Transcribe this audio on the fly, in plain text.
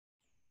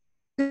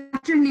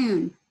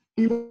afternoon,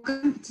 and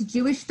welcome to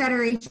Jewish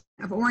Federation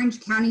of Orange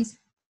County's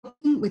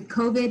Coping with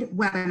COVID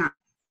webinar.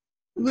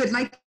 We would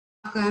like to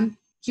welcome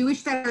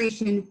Jewish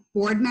Federation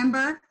board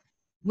member,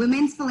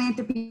 Women's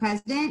Philanthropy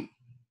president,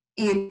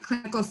 and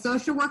clinical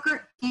social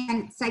worker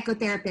and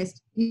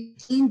psychotherapist,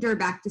 Nadine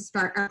Durbach, to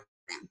start our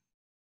program.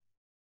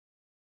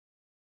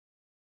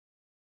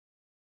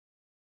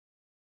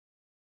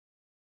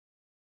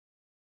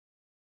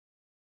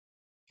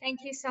 Thank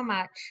you so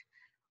much.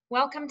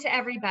 Welcome to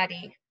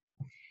everybody.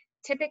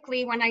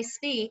 Typically, when I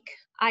speak,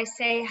 I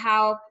say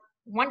how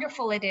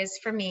wonderful it is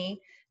for me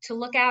to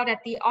look out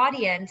at the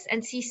audience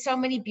and see so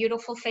many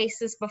beautiful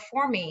faces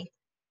before me.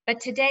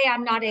 But today,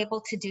 I'm not able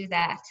to do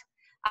that.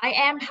 I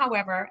am,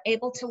 however,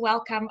 able to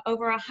welcome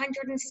over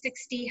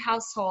 160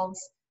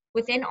 households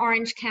within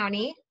Orange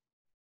County.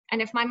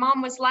 And if my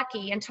mom was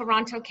lucky, in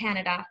Toronto,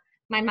 Canada,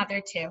 my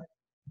mother too.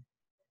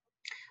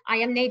 I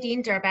am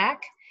Nadine Durbach.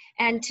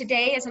 And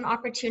today is an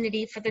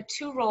opportunity for the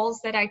two roles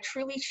that I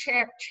truly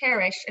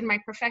cherish in my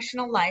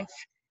professional life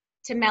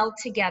to meld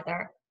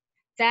together,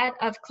 that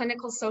of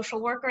clinical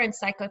social worker and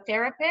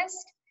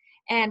psychotherapist,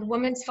 and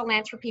Women's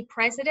Philanthropy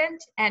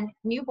president and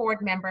new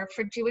board member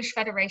for Jewish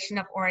Federation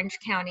of Orange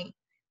County.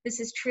 This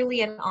is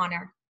truly an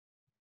honor.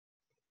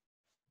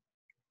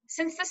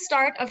 Since the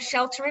start of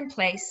Shelter in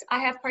Place, I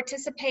have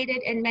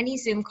participated in many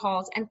Zoom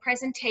calls and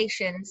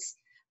presentations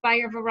by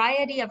a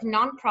variety of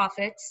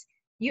nonprofits,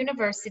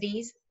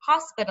 universities,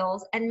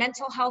 hospitals, and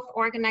mental health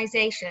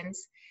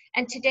organizations,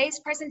 and today's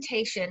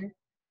presentation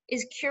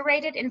is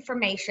curated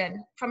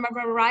information from a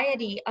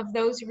variety of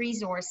those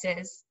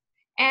resources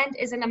and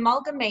is an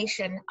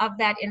amalgamation of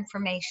that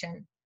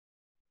information.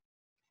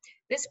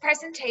 This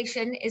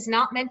presentation is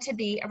not meant to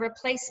be a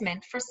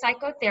replacement for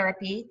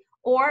psychotherapy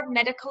or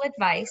medical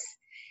advice,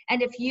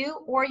 and if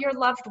you or your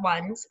loved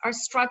ones are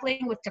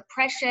struggling with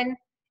depression,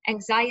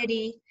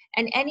 anxiety,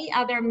 and any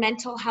other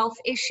mental health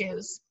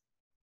issues,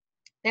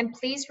 then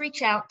please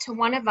reach out to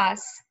one of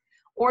us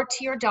or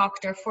to your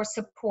doctor for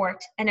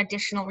support and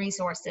additional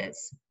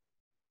resources.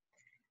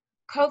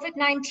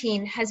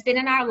 COVID-19 has been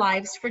in our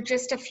lives for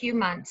just a few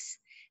months,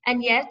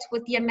 and yet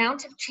with the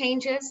amount of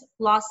changes,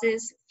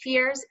 losses,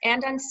 fears,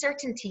 and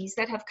uncertainties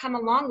that have come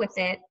along with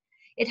it,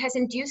 it has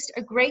induced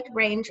a great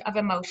range of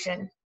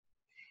emotion.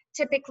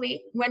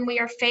 Typically, when we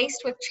are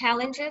faced with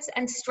challenges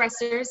and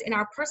stressors in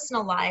our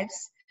personal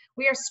lives,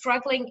 we are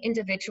struggling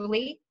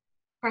individually,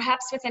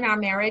 perhaps within our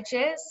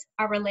marriages,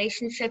 our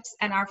relationships,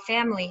 and our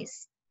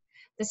families.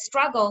 The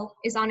struggle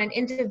is on an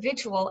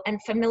individual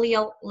and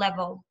familial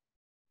level.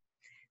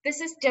 This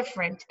is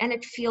different, and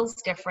it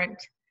feels different.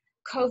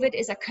 COVID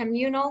is a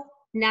communal,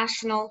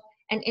 national,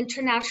 and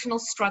international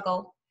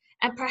struggle,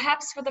 and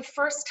perhaps for the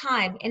first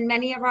time in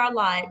many of our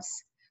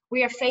lives,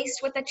 we are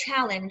faced with a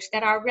challenge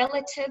that our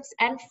relatives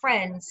and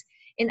friends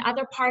in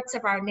other parts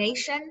of our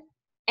nation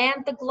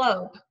and the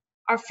globe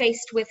are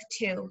faced with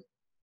too.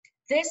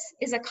 This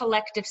is a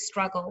collective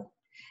struggle,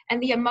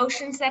 and the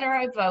emotions that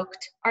are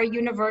evoked are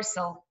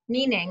universal,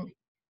 meaning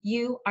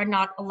you are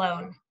not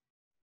alone.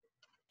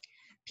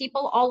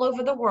 People all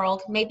over the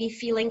world may be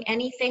feeling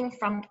anything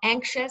from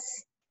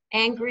anxious,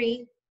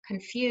 angry,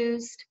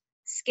 confused,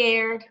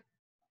 scared,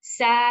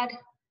 sad,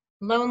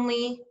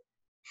 lonely,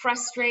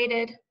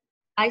 frustrated,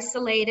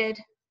 isolated.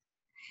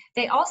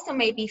 They also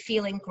may be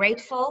feeling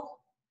grateful,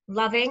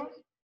 loving,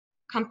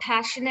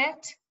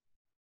 compassionate,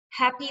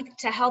 happy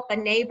to help a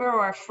neighbor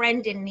or a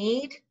friend in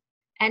need,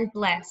 and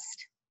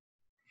blessed.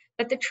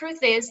 But the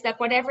truth is that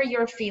whatever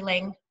you're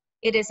feeling,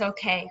 it is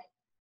okay.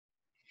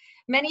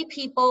 Many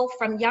people,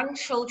 from young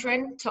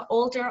children to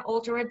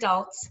older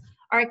adults,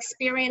 are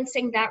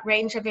experiencing that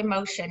range of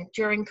emotion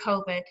during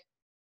COVID.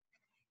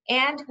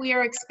 And we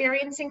are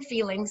experiencing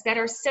feelings that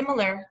are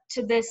similar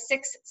to the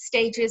 6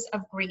 stages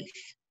of grief.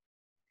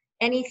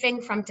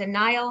 Anything from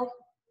denial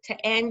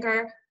to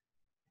anger,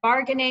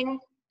 bargaining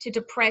to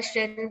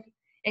depression,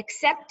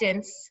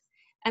 acceptance,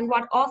 and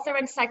what author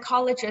and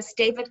psychologist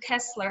David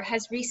Kessler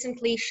has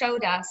recently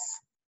showed us,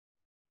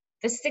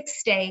 the 6th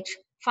stage,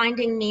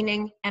 finding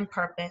meaning and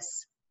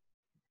purpose.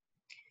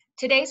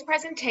 Today's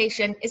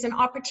presentation is an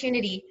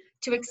opportunity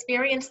to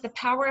experience the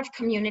power of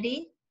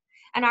community,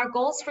 and our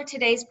goals for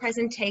today's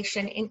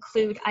presentation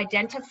include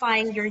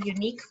identifying your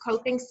unique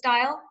coping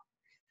style,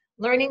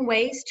 learning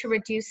ways to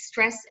reduce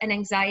stress and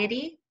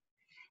anxiety,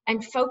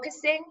 and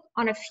focusing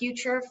on a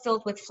future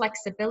filled with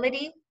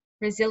flexibility,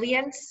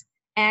 resilience,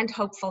 and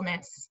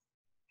hopefulness.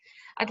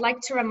 I'd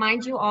like to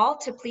remind you all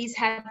to please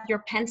have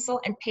your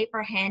pencil and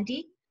paper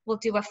handy. We'll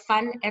do a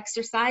fun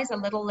exercise a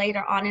little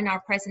later on in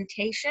our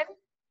presentation.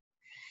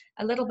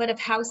 A little bit of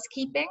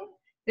housekeeping.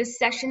 This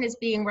session is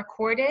being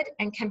recorded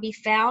and can be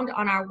found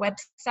on our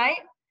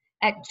website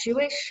at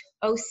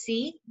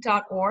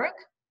jewishoc.org.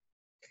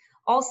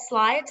 All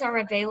slides are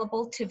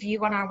available to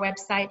view on our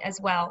website as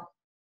well.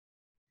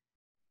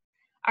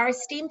 Our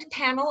esteemed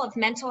panel of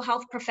mental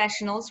health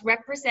professionals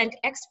represent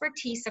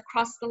expertise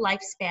across the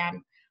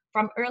lifespan,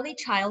 from early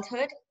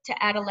childhood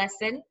to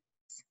adolescence,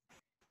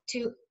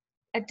 to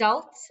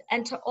adults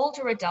and to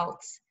older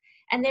adults,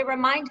 and they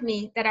remind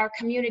me that our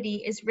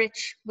community is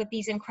rich with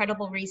these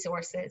incredible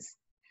resources.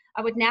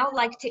 I would now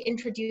like to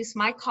introduce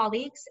my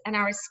colleagues and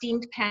our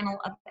esteemed panel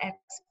of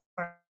experts.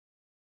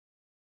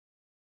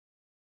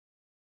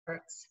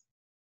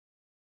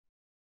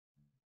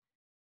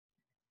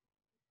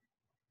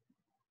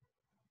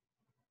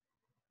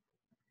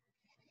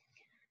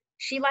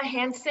 Sheila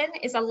Hansen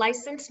is a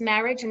licensed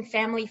marriage and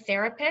family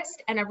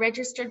therapist and a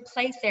registered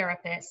play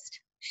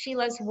therapist.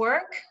 Sheila's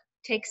work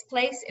takes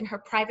place in her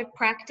private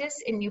practice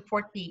in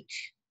Newport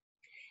Beach.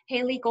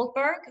 Haley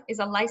Goldberg is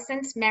a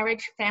licensed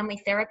marriage family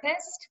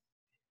therapist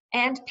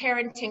and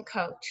parenting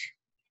coach.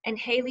 And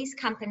Haley's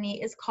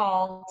company is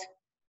called,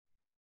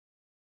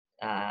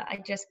 I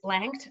just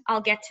blanked.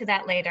 I'll get to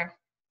that later.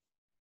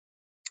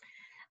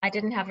 I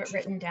didn't have it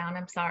written down,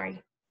 I'm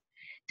sorry.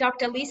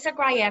 Dr. Lisa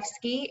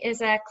Grajewski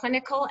is a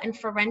clinical and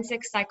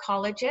forensic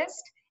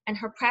psychologist, and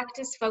her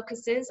practice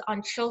focuses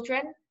on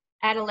children,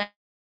 adolescents,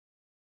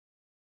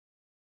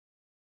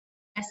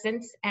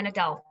 and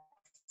adults.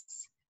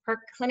 Her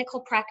clinical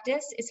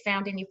practice is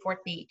found in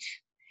Newport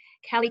Beach.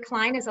 Callie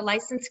Klein is a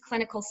licensed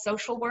clinical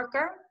social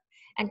worker,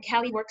 and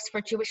Callie works for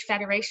Jewish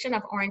Federation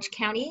of Orange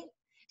County,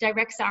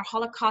 directs our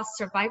Holocaust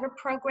Survivor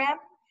Program,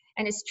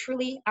 and is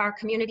truly our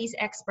community's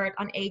expert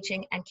on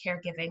aging and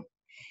caregiving.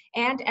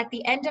 And at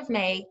the end of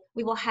May,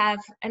 we will have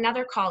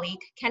another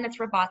colleague, Kenneth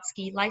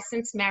Robotsky,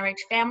 licensed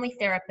marriage family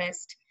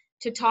therapist,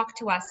 to talk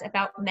to us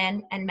about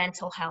men and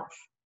mental health.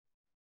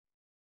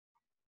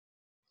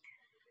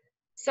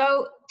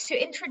 So to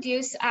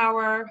introduce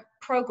our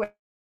program,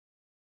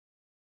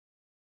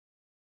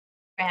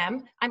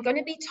 I'm going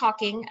to be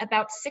talking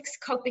about 6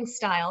 coping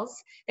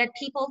styles that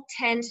people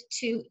tend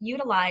to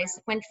utilize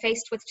when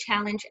faced with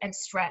challenge and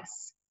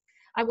stress.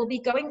 I will be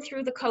going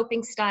through the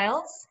coping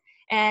styles,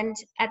 and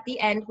at the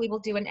end, we will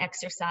do an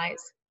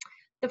exercise.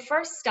 The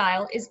first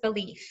style is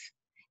belief.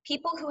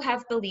 People who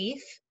have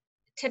belief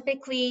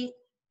typically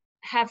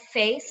have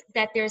faith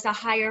that there's a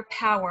higher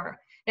power,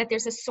 that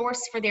there's a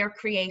source for their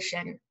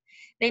creation.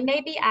 They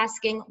may be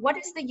asking, what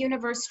is the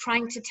universe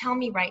trying to tell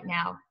me right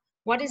now?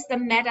 What is the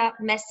meta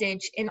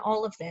message in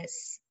all of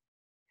this?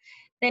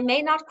 They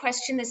may not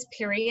question this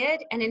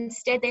period, and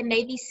instead they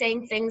may be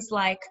saying things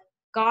like,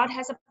 God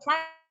has a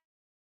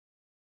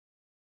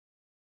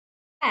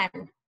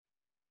plan.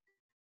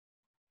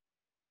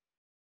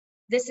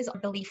 This is a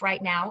belief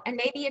right now, and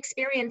may be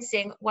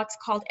experiencing what's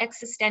called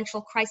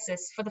existential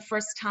crisis for the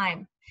first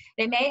time.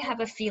 They may have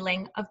a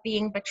feeling of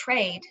being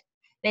betrayed.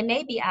 They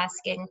may be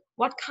asking,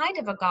 what kind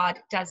of a God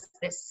does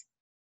this?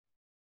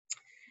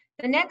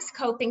 The next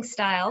coping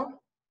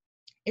style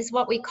is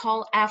what we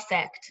call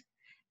affect.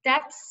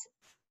 That's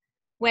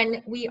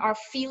when we are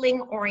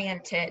feeling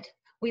oriented.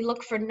 We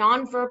look for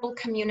nonverbal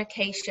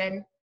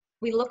communication.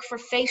 We look for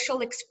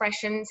facial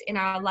expressions in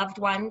our loved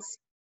ones.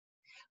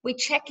 We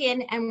check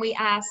in and we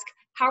ask,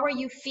 how are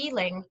you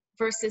feeling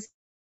versus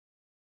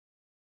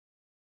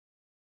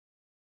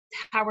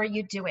how are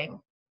you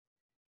doing?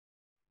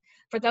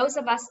 For those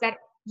of us that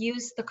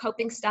use the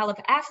coping style of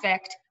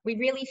affect, we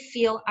really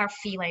feel our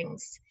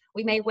feelings.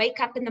 We may wake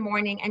up in the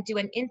morning and do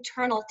an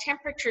internal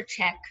temperature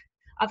check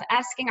of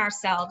asking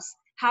ourselves,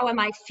 how am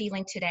I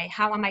feeling today?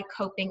 How am I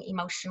coping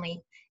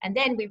emotionally? And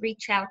then we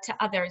reach out to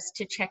others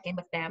to check in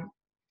with them.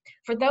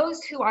 For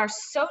those who are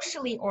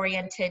socially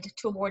oriented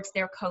towards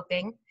their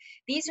coping,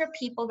 these are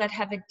people that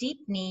have a deep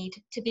need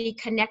to be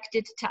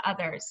connected to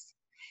others.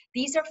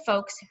 These are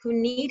folks who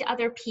need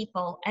other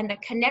people and the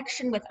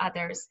connection with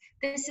others.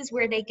 This is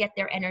where they get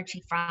their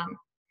energy from,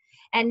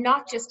 and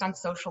not just on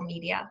social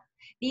media.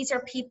 These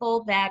are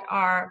people that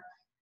are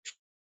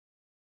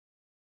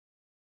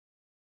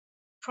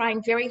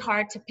trying very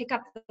hard to pick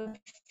up the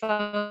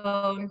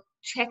phone,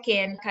 check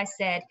in, like I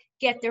said,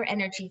 get their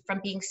energy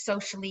from being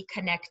socially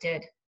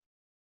connected.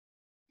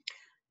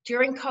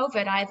 During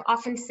COVID, I've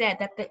often said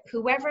that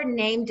whoever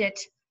named it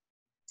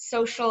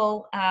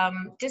social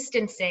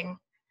distancing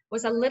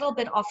was a little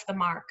bit off the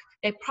mark.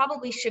 They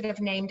probably should have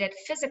named it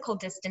physical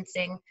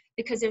distancing,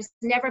 because there's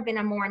never been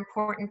a more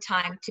important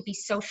time to be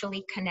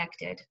socially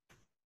connected.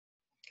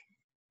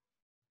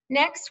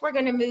 Next, we're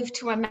going to move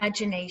to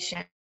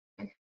imagination.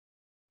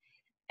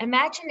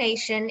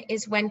 Imagination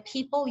is when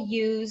people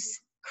use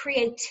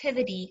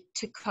creativity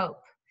to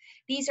cope.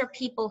 These are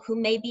people who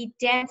may be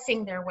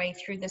dancing their way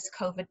through this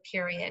COVID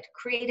period,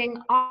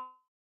 creating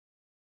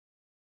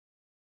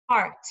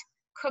art,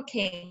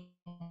 cooking,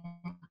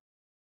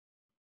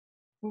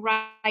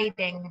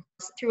 writing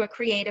through a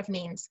creative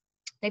means.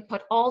 They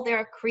put all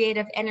their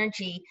creative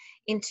energy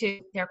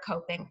into their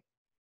coping.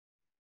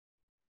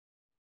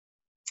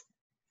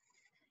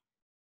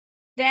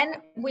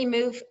 Then we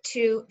move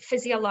to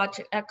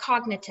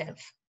cognitive.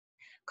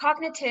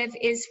 Cognitive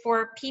is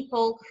for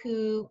people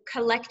who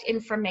collect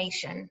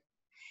information.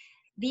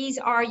 These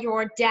are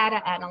your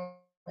data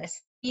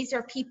analysts. These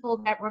are people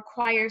that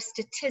require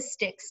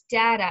statistics,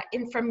 data,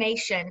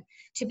 information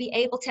to be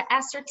able to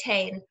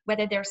ascertain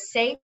whether they're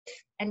safe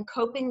and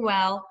coping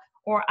well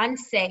or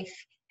unsafe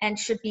and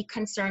should be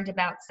concerned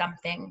about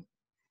something.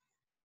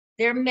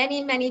 There are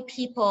many, many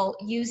people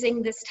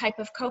using this type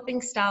of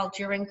coping style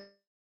during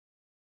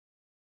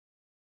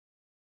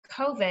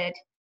COVID.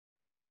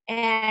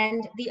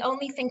 And the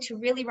only thing to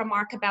really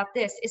remark about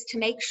this is to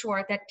make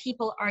sure that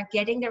people are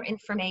getting their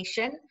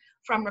information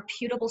from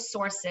reputable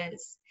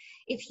sources.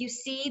 If you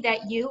see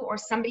that you or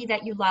somebody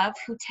that you love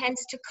who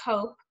tends to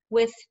cope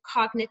with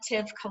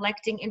cognitive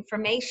collecting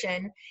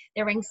information,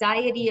 their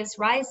anxiety is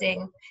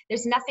rising,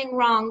 there's nothing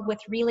wrong with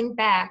reeling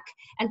back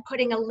and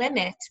putting a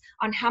limit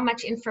on how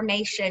much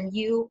information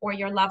you or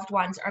your loved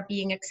ones are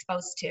being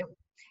exposed to.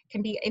 It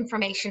can be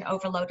information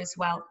overload as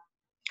well.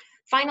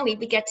 Finally,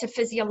 we get to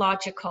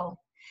physiological.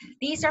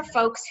 These are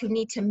folks who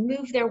need to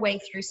move their way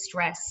through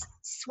stress,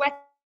 sweat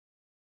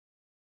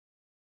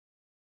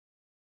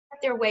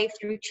their way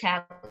through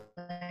challenge,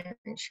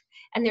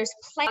 and there's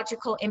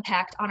psychological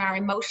impact on our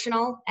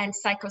emotional and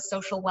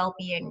psychosocial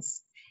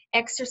well-beings.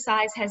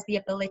 Exercise has the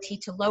ability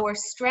to lower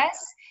stress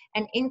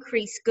and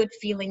increase good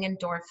feeling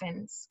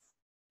endorphins.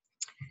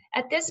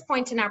 At this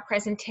point in our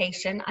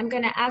presentation, I'm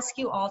going to ask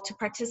you all to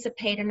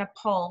participate in a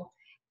poll.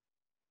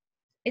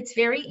 It's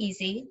very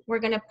easy. We're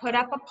going to put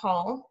up a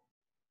poll.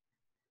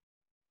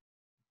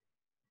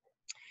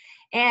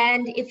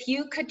 And if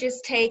you could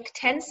just take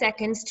 10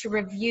 seconds to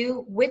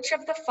review which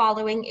of the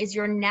following is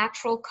your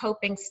natural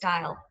coping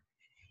style.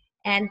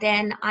 And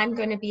then I'm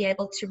going to be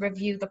able to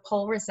review the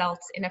poll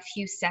results in a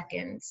few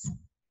seconds.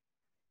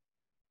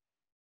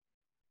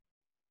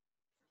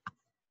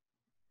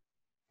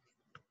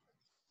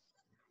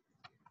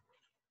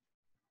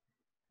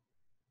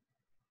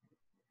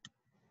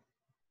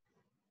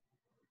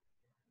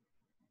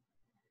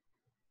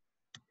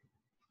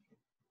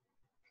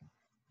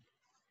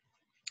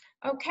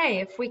 Okay,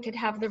 if we could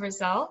have the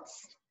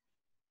results.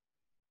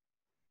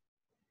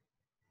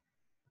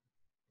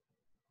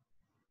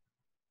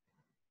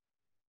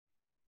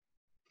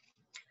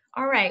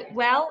 All right,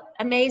 well,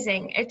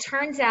 amazing. It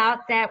turns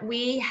out that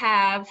we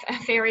have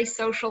a very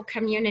social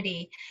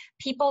community.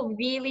 People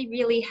really,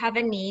 really have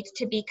a need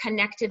to be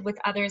connected with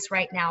others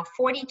right now.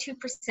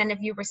 42% of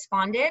you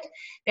responded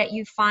that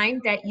you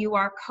find that you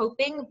are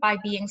coping by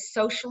being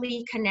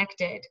socially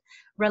connected,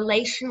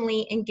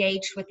 relationally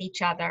engaged with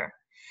each other.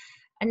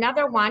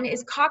 Another one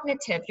is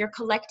cognitive. You're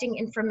collecting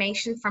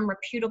information from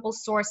reputable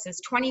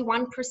sources.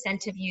 21%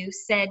 of you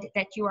said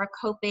that you are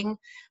coping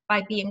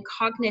by being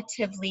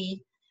cognitively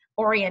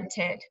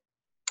oriented.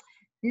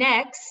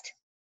 Next,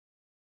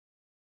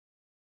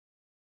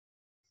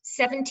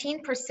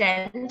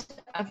 17%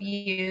 of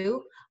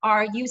you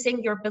are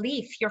using your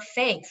belief, your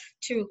faith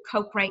to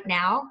cope right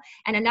now.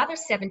 And another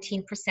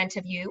 17%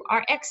 of you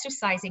are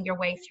exercising your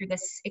way through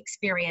this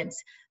experience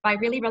by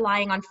really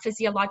relying on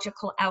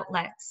physiological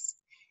outlets.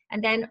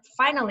 And then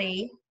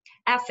finally,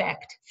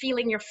 affect,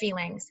 feeling your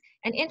feelings.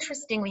 And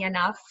interestingly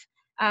enough,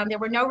 there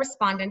were no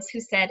respondents who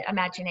said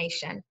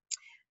imagination.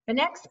 The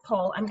next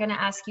poll I'm going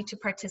to ask you to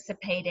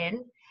participate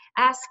in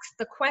asks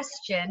the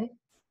question,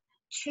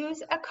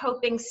 choose a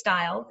coping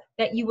style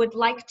that you would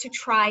like to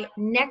try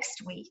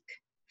next week.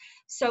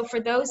 So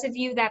for those of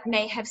you that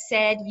may have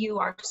said you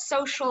are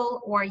social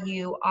or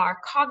you are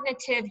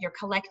cognitive, you're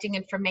collecting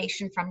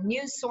information from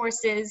news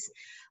sources,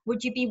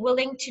 would you be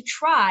willing to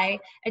try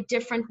a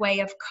different way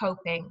of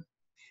coping?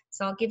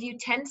 So I'll give you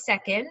 10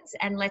 seconds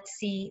and let's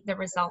see the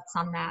results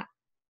on that.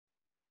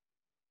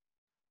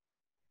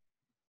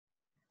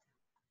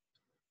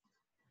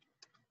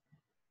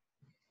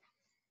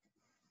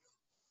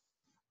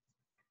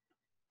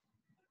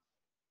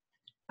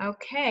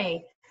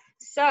 Okay,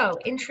 so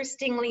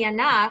interestingly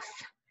enough,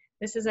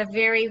 this is a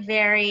very,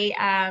 very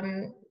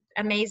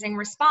amazing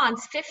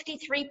response.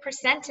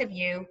 53% of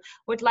you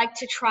would like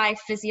to try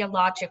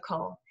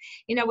physiological.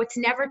 You know, it's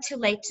never too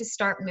late to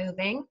start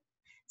moving,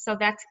 so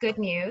that's good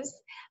news.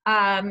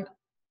 7%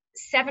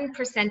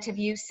 of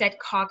you said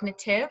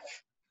cognitive,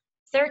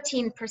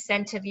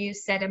 13% of you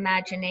said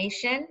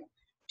imagination,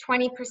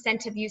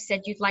 20% of you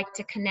said you'd like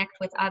to connect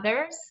with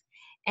others,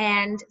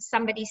 and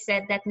somebody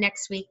said that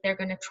next week they're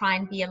going to try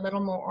and be a little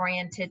more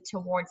oriented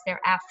towards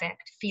their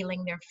affect,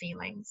 feeling their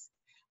feelings.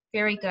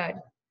 Very good.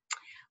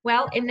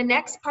 Well, in the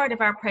next part of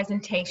our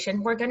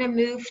presentation, we're going to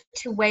move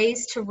to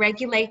ways to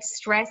regulate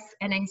stress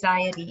and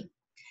anxiety.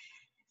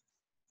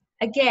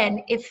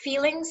 Again, if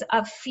feelings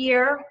of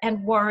fear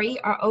and worry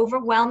are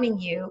overwhelming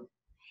you,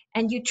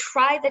 and you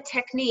try the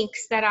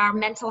techniques that our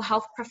mental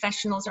health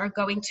professionals are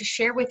going to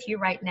share with you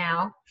right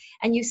now,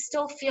 and you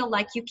still feel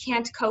like you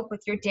can't cope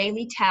with your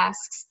daily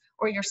tasks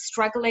or you're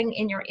struggling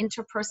in your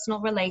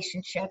interpersonal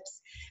relationships,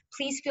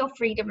 please feel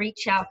free to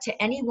reach out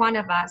to any one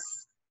of us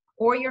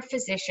or your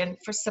physician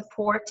for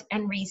support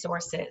and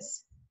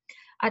resources.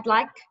 I'd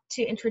like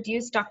to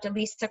introduce Dr.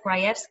 Lisa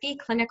Grajewski,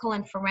 clinical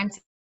and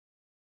forensic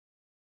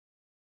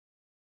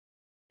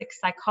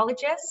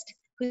psychologist,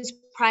 whose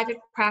private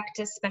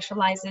practice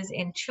specializes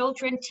in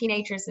children,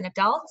 teenagers, and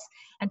adults.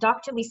 And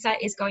Dr. Lisa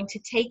is going to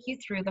take you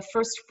through the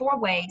first 4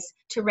 ways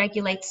to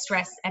regulate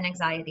stress and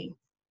anxiety.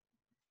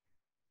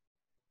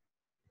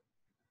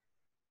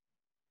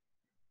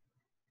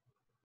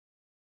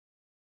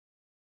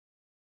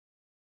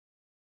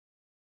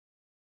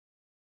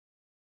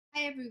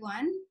 Hi,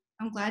 everyone.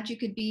 I'm glad you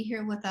could be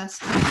here with us.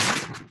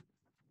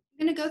 I'm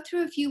going to go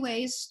through a few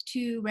ways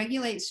to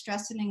regulate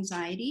stress and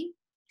anxiety.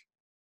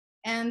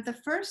 And the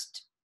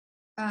first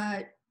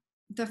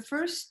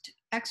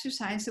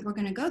exercise that we're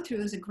going to go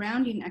through is a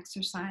grounding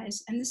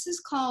exercise. And this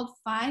is called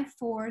 5,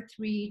 4,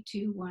 3,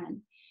 2,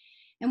 1.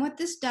 And what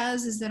this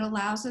does is it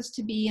allows us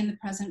to be in the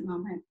present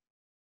moment.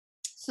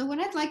 So what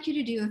I'd like you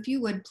to do, if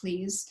you would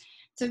please,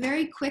 it's a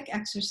very quick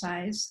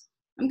exercise.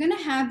 I'm going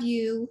to have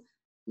you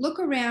look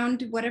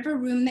around whatever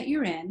room that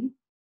you're in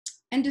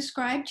and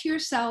describe to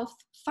yourself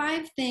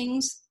 5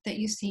 things that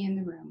you see in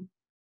the room.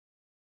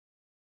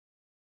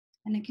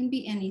 And it can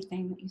be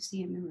anything that you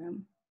see in the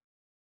room.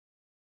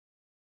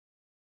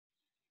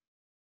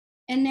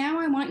 And now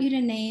I want you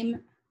to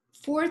name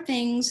 4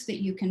 things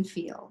that you can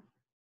feel.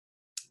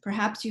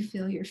 Perhaps you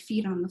feel your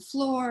feet on the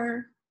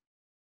floor.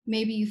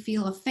 Maybe you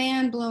feel a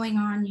fan blowing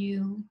on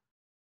you.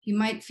 You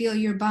might feel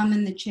your bum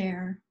in the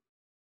chair.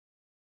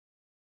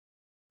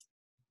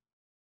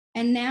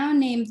 And now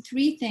name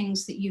 3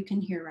 things that you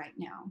can hear right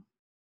now.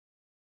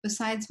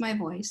 Besides my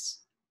voice,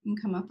 you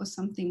can come up with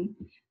something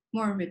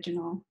more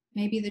original.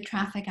 Maybe the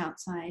traffic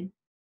outside,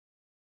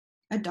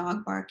 a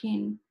dog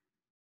barking,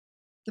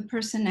 the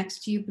person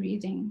next to you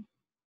breathing.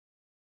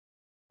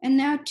 And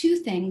now 2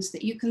 things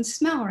that you can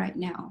smell right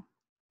now.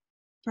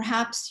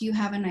 Perhaps you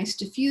have a nice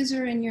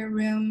diffuser in your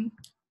room,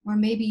 or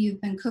maybe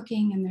you've been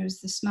cooking and there's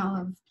the smell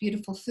of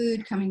beautiful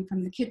food coming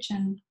from the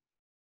kitchen.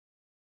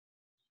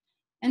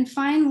 And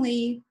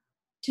finally,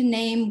 to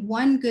name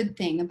 1 good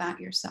thing about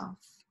yourself.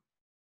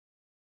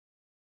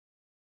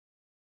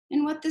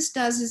 And what this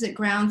does is it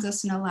grounds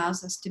us and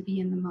allows us to be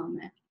in the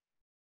moment.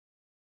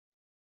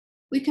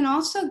 We can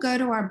also go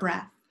to our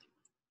breath.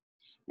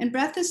 And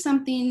breath is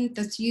something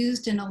that's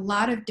used in a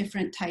lot of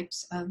different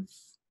types of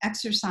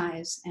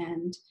exercise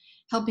and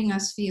helping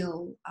us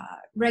feel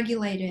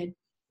regulated.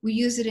 We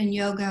use it in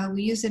yoga,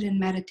 we use it in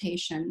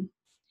meditation.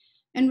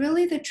 And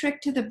really the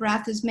trick to the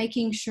breath is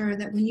making sure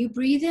that when you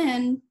breathe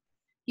in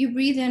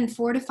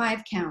 4 to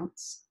 5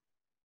 counts,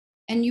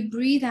 and you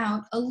breathe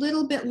out a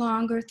little bit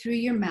longer through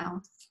your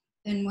mouth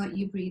than what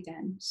you breathe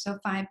in, so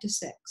 5 to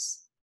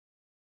 6.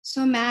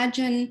 So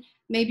imagine,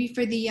 maybe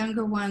for the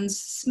younger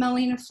ones,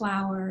 smelling a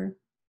flower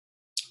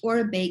or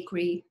a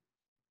bakery,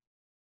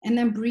 and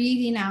then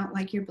breathing out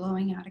like you're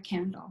blowing out a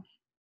candle.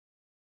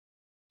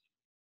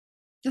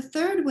 The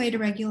third way to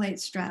regulate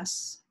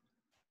stress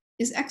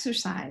is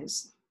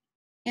exercise.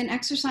 And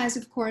exercise,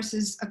 of course,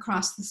 is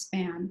across the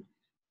span.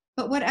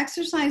 But what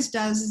exercise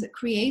does is it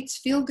creates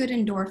feel-good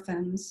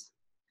endorphins,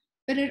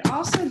 but it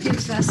also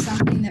gives us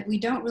something that we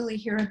don't really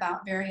hear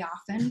about very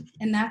often,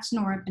 and that's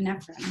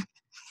norepinephrine.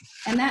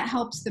 And that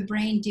helps the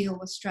brain deal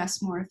with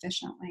stress more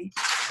efficiently.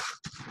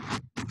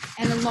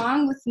 And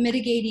along with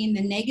mitigating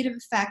the negative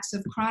effects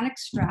of chronic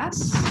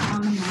stress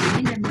on the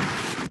mind and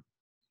body,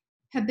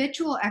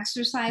 habitual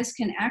exercise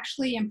can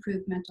actually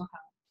improve mental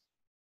health.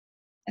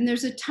 And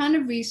there's a ton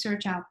of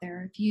research out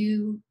there. If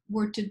you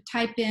were to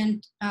type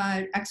in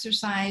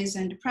exercise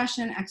and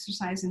depression,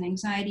 exercise and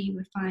anxiety, you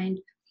would find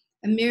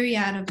a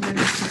myriad of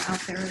literature out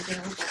there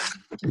available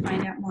to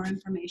find out more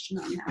information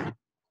on that.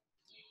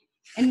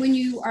 And when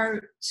you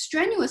are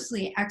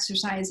strenuously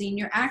exercising,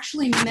 you're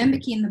actually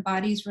mimicking the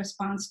body's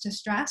response to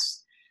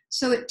stress.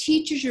 So it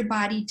teaches your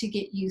body to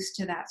get used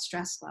to that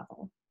stress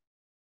level.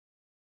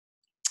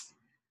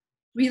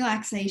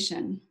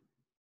 Relaxation.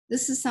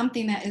 This is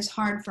something that is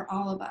hard for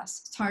all of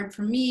us. It's hard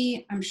for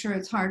me. I'm sure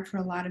it's hard for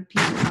a lot of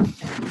people out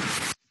there.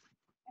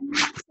 And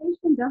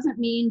relaxation doesn't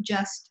mean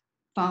just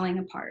falling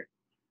apart.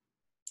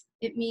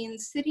 It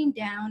means sitting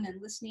down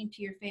and listening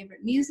to your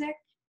favorite music.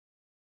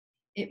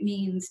 It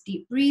means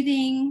deep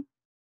breathing,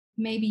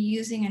 maybe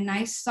using a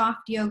nice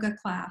soft yoga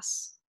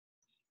class,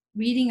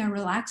 reading a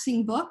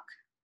relaxing book,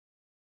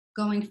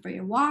 going for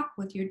your walk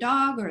with your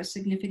dog or a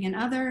significant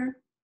other.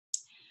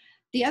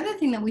 The other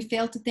thing that we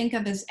fail to think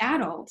of as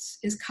adults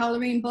is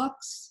coloring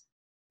books,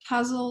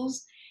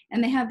 puzzles,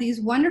 and they have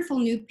these wonderful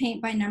new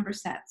paint by number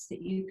sets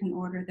that you can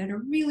order that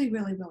are really,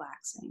 really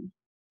relaxing,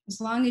 as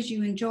long as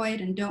you enjoy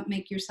it and don't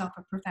make yourself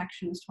a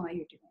perfectionist while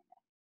you're doing it.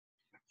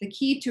 The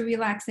key to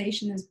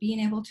relaxation is being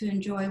able to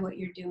enjoy what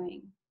you're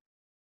doing.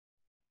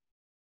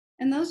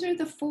 And those are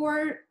the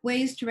 4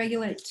 ways to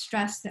regulate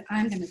stress that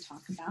I'm going to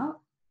talk about.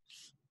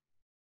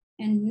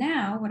 And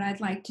now what I'd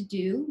like to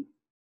do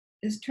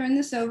is turn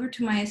this over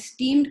to my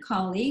esteemed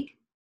colleague,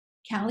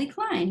 Callie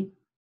Klein.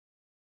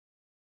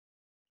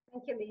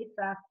 Thank you,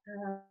 Lisa.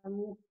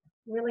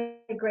 Really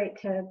great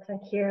to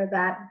hear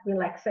that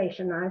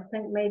relaxation. I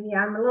think maybe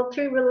I'm a little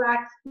too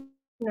relaxed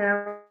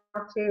now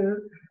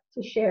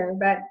to share,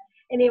 but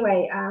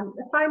anyway,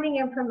 finding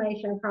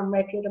information from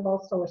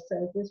reputable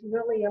sources is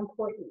really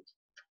important.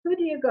 Who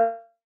do you go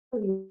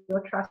to?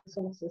 Your trusted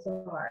sources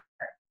are.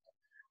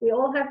 We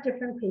all have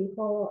different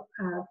people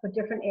for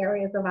different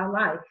areas of our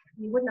life.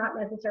 You would not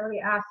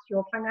necessarily ask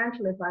your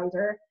financial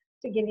advisor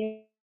to give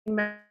you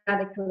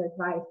medical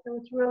advice. So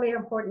it's really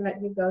important that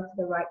you go to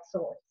the right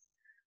source.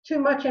 Too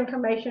much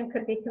information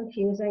could be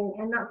confusing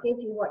and not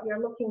give you what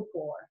you're looking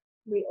for.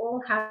 We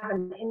all have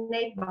an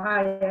innate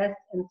bias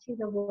and see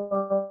the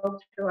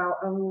world through our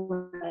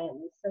own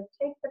lens. So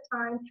take the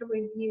time to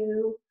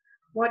review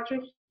what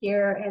you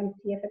hear and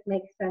see if it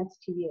makes sense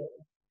to you.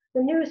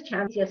 The news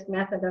channel's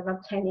method of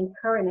obtaining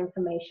current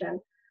information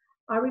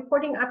are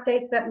reporting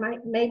updates that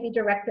may be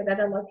directed at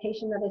a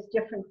location that is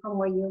different from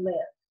where you live.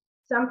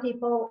 Some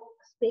people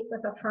speak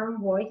with a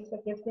firm voice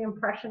that gives the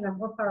impression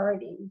of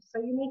authority.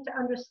 So you need to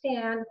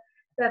understand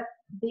that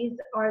these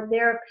are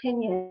their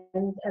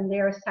opinions and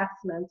their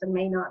assessments and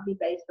may not be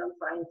based on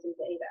science and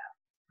data.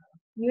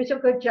 Use your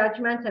good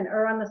judgment and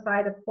err on the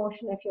side of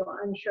caution if you're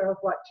unsure of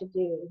what to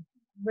do.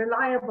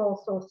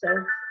 Reliable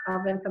sources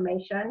of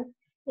information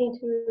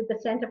include the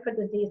Center for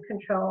Disease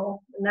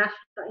Control, the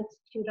National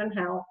Institute on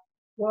Health,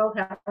 World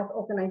Health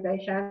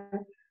Organization,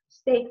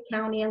 state,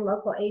 county, and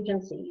local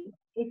agencies.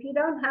 If you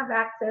don't have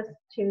access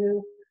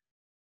to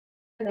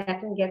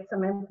internet and get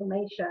some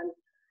information,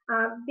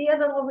 be a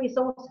little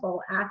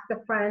resourceful. Ask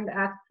a friend,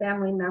 ask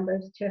family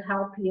members to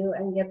help you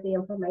and get the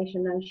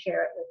information and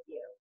share it with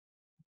you.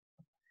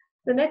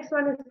 The next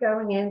one is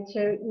going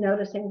into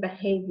noticing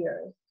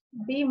behaviors.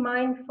 Be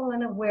mindful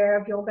and aware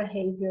of your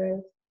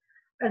behaviors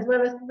as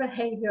well as the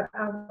behavior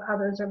of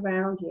others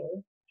around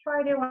you.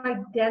 Try to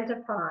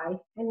identify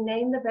and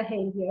name the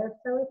behavior,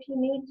 so if you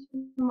need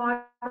to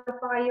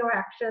modify your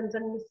actions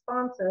and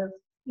responses,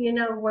 you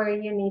know where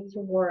you need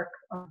to work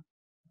on.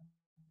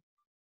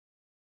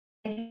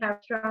 They have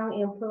strong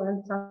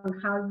influence on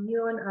how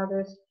you and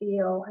others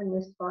feel and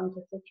respond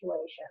to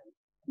situations.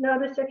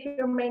 Notice if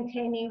you're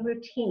maintaining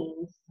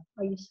routines.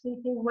 Are you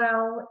sleeping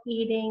well,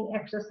 eating,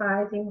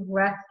 exercising,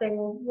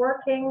 resting,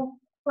 working,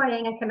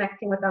 playing, and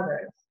connecting with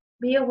others?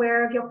 Be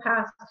aware of your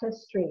past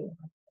history,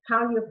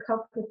 how you've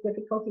coped with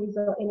difficulties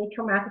or any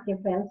traumatic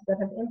events that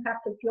have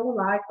impacted your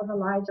life or the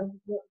lives of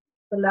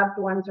the loved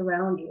ones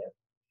around you.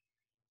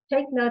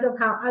 Take note of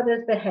how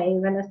others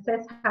behave and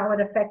assess how it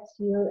affects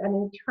you, and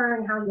in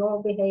turn how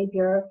your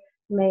behavior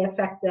may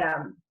affect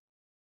them.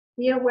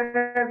 Be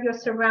aware of your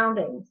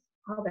surroundings.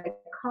 Are they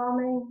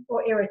calming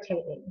or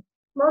irritating?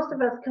 Most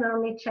of us can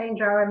only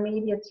change our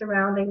immediate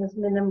surroundings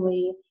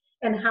minimally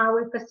and how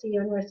we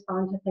perceive and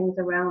respond to things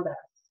around us.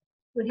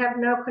 We have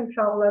no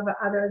control over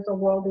others or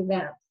world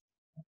events.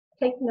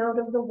 Take note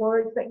of the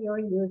words that you're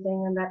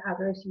using and that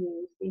others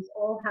use. These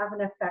all have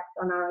an effect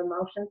on our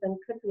emotions and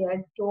could be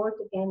a door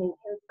to gaining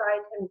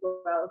insight and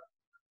growth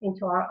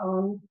into our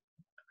own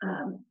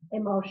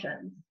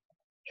emotions.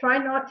 Try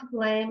not to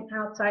blame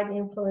outside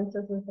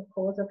influences as the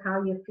cause of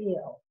how you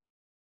feel.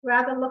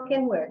 Rather look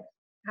inward.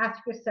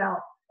 Ask yourself,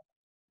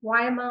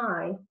 why am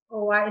I,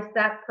 or why is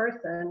that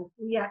person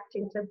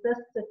reacting to this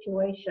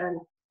situation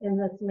in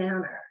this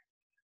manner?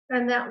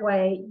 And that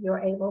way you're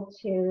able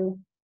to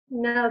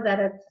know that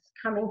it's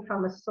coming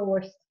from a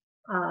source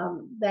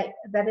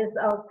that is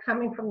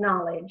coming from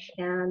knowledge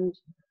and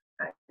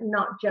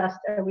not just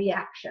a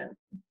reaction.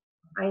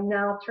 I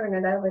now turn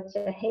it over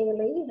to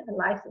Haley, a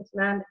licensed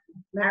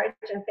marriage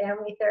and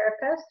family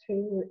therapist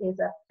who is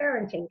a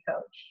parenting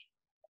coach.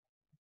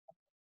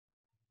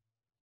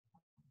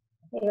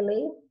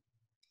 Haley?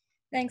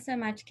 Thanks so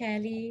much,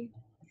 Kelly.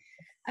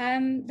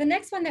 The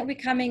next one that we're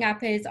coming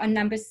up is on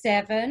number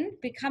 7,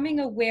 becoming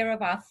aware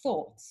of our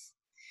thoughts.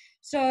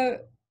 So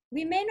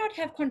we may not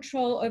have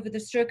control over the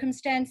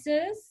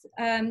circumstances.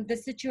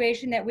 The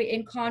situation that we're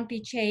in can't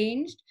be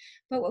changed,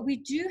 but what we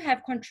do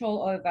have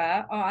control over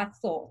are our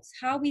thoughts,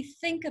 how we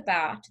think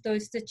about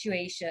those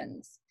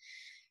situations.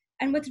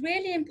 And what's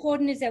really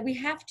important is that we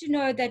have to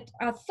know that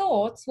our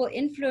thoughts will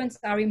influence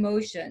our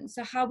emotions.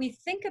 So how we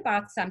think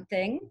about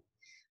something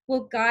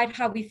will guide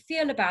how we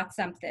feel about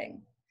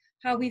something.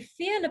 How we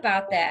feel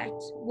about that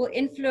will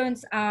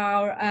influence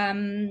our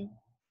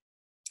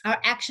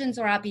actions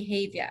or our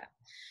behavior.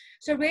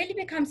 So it really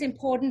becomes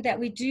important that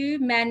we do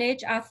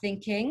manage our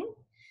thinking.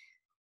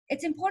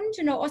 It's important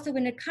to know also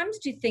when it comes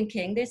to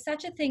thinking, there's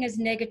such a thing as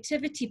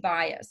negativity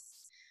bias.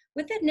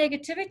 With that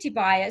negativity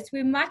bias,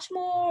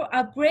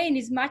 our brain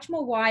is much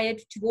more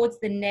wired towards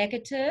the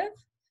negative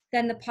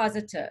than the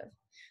positive.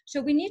 So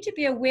we need to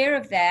be aware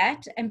of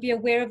that and be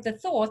aware of the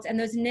thoughts and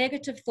those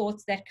negative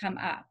thoughts that come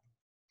up.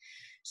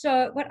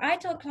 So what I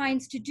tell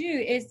clients to do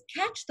is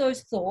catch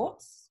those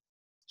thoughts,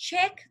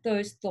 check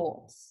those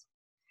thoughts,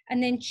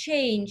 and then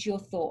change your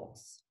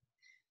thoughts.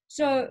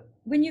 So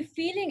when you're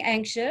feeling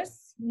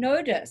anxious,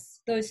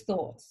 notice those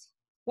thoughts.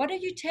 What are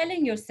you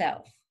telling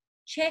yourself?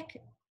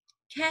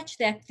 Catch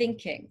that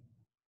thinking.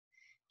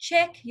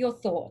 Check your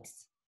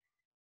thoughts.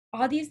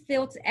 Are these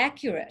thoughts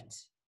accurate?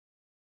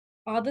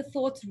 Are the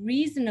thoughts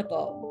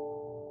reasonable?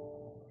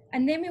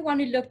 And then we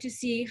want to look to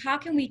see how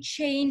can we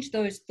change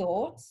those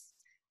thoughts,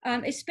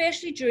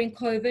 especially during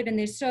COVID, and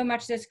there's so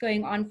much that's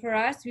going on for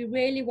us. We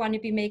really want to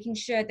be making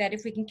sure that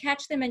if we can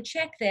catch them and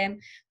check them,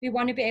 we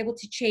want to be able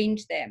to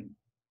change them.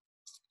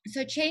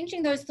 So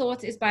changing those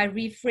thoughts is by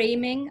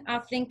reframing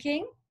our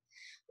thinking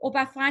or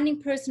by finding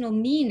personal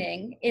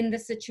meaning in the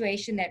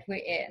situation that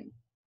we're in.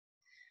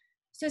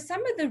 So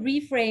some of the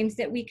reframes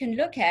that we can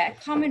look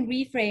at, common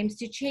reframes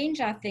to change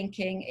our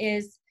thinking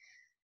is,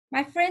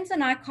 my friends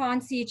and I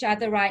can't see each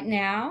other right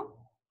now.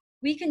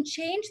 we can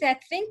change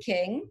that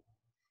thinking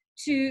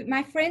to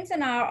my friends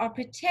and I are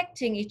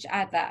protecting each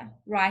other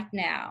right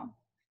now.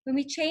 When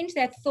we change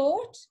that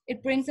thought,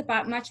 it brings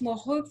about much more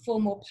hopeful,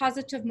 more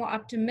positive, more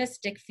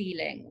optimistic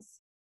feelings.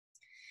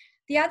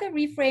 The other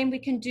reframe we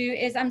can do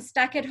is I'm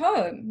stuck at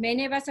home.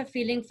 Many of us are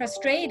feeling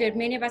frustrated.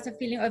 Many of us are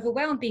feeling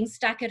overwhelmed, being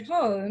stuck at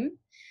home.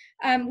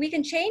 We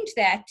can change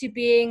that to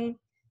being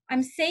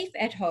I'm safe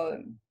at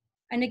home.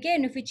 And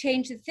again, if we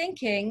change the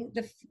thinking,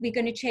 we're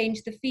going to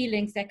change the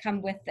feelings that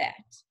come with that.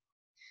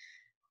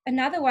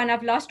 Another one,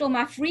 I've lost all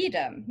my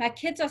freedom. My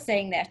kids are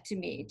saying that to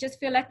me. Just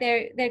feel like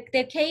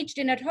they're caged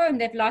in at home.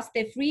 They've lost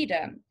their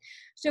freedom.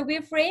 So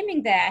we're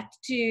framing that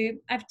to,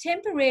 I've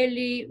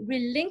temporarily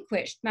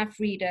relinquished my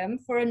freedom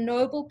for a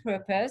noble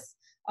purpose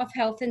of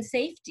health and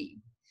safety.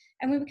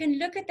 And when we can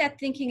look at that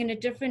thinking in a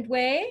different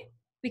way,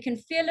 we can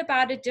feel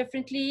about it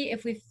differently.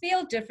 If we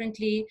feel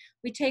differently,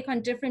 we take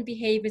on different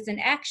behaviors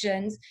and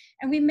actions.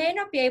 And we may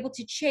not be able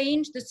to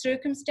change the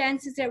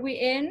circumstances that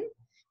we're in,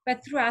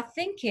 but through our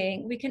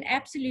thinking, we can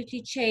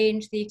absolutely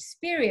change the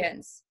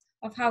experience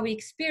of how we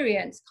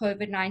experience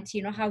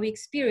COVID-19 or how we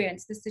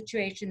experience the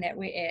situation that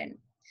we're in.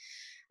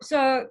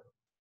 So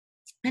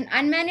an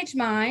unmanaged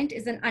mind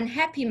is an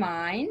unhappy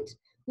mind.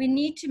 We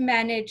need to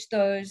manage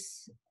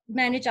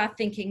our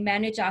thinking,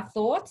 manage our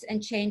thoughts,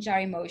 and change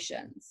our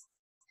emotions.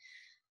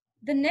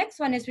 The next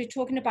one, as we're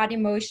talking about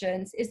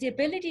emotions, is the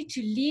ability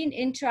to lean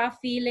into our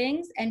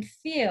feelings and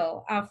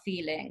feel our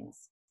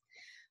feelings.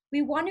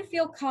 We want to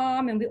feel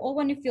calm and we all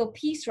want to feel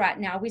peace right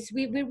now.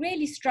 We're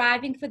really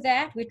striving for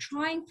that. We're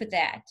trying for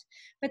that.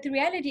 But the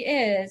reality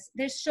is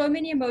there's so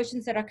many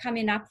emotions that are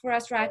coming up for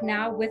us right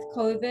now with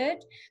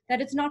COVID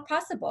that it's not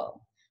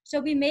possible.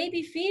 So we may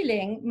be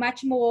feeling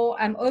much more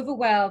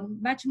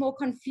overwhelmed, much more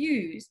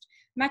confused,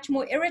 much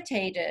more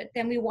irritated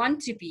than we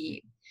want to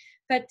be.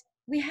 But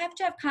we have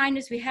to have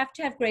kindness. We have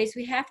to have grace.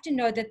 We have to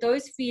know that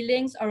those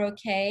feelings are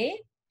okay.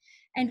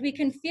 And we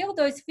can feel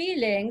those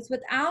feelings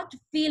without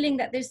feeling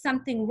that there's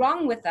something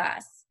wrong with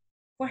us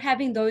for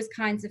having those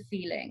kinds of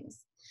feelings.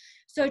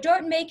 So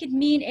don't make it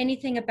mean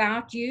anything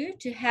about you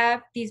to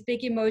have these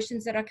big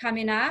emotions that are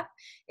coming up.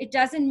 It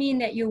doesn't mean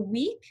that you're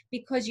weak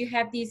because you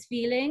have these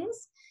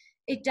feelings.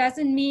 It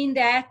doesn't mean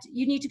that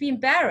you need to be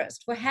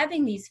embarrassed for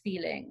having these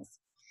feelings.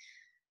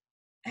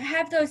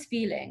 Have those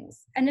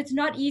feelings. And it's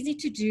not easy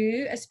to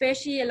do,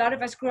 especially a lot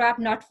of us grew up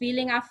not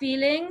feeling our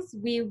feelings.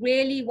 We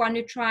really want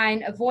to try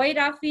and avoid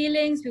our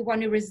feelings. We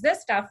want to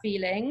resist our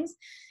feelings.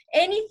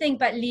 Anything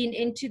but lean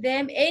into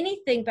them,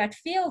 anything but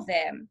feel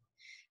them.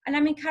 And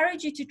I'm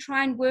encouraging you to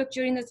try and work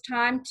during this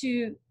time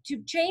to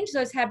change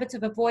those habits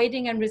of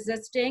avoiding and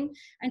resisting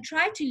and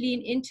try to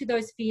lean into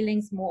those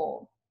feelings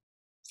more.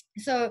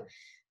 So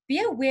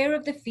be aware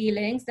of the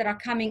feelings that are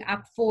coming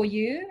up for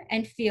you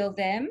and feel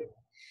them.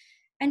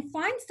 And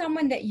find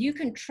someone that you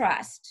can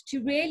trust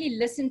to really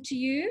listen to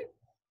you,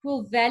 who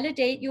will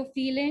validate your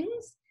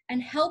feelings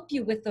and help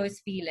you with those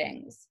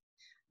feelings.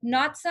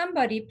 Not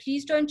somebody,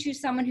 please don't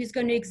choose someone who's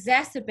going to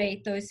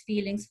exacerbate those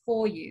feelings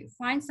for you.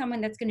 Find someone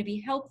that's going to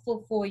be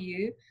helpful for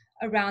you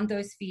around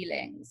those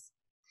feelings.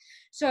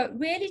 So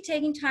really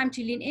taking time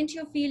to lean into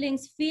your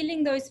feelings,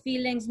 feeling those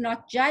feelings,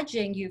 not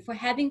judging you for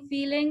having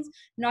feelings,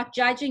 not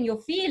judging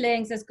your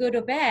feelings as good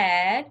or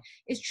bad,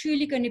 is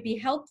truly going to be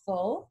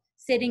helpful,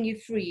 setting you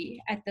free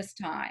at this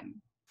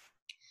time.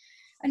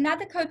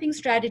 Another coping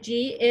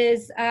strategy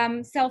is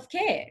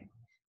self-care.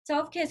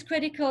 Self-care is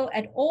critical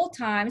at all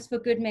times for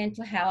good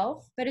mental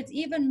health, but it's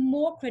even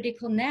more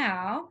critical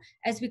now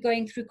as we're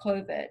going through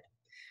COVID.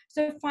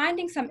 So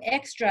finding some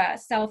extra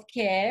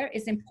self-care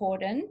is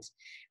important.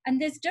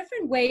 And there's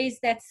different ways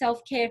that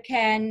self-care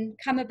can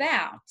come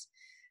about.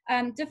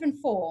 Different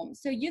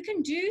forms. So you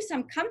can do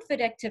some comfort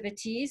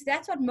activities.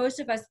 That's what most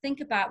of us think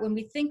about when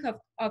we think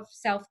of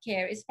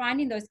self-care, is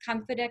finding those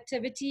comfort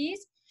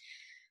activities,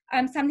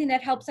 something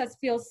that helps us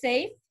feel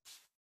safe,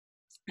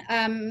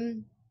 a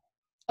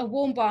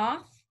warm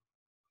bath,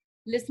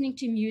 listening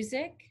to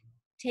music,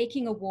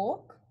 taking a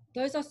walk.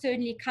 Those are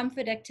certainly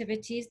comfort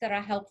activities that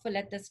are helpful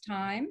at this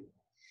time.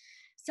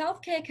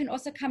 Self-care can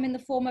also come in the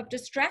form of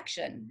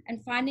distraction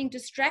and finding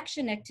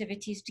distraction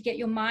activities to get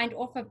your mind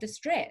off of the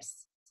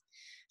stress.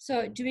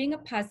 So doing a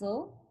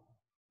puzzle,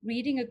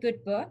 reading a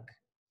good book,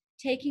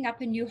 taking up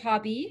a new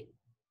hobby,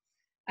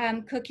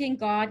 cooking,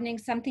 gardening,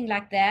 something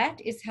like that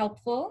is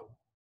helpful.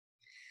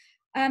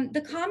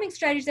 The calming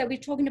strategies that we're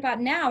talking about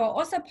now are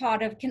also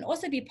can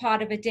also be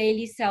part of a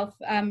daily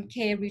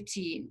self-care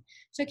routine.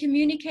 So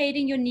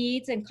communicating your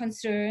needs and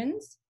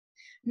concerns,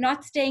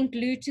 not staying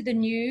glued to the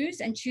news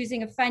and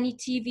choosing a funny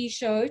TV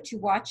show to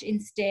watch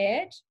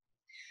instead.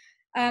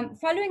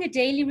 Following a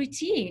daily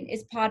routine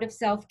is part of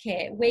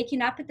self-care.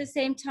 Waking up at the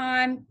same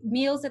time,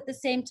 meals at the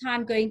same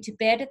time, going to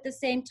bed at the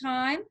same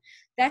time,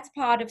 that's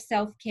part of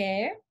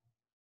self-care.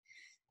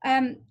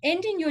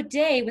 Ending your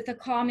day with a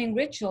calming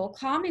ritual,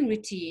 calming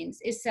routines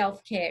is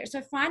self-care. So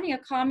finding a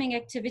calming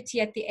activity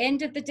at the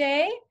end of the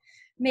day,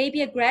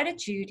 maybe a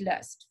gratitude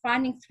list,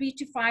 finding 3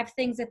 to 5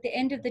 things at the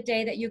end of the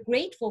day that you're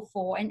grateful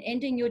for and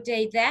ending your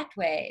day that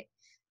way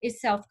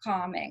is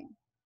self-calming.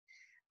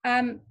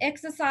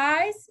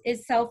 Exercise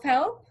is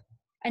self-help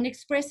and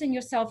expressing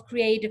yourself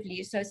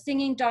creatively. So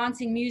singing,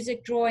 dancing,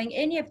 music, drawing,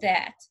 any of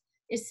that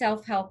is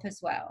self-help as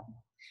well.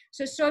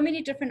 So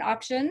many different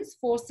options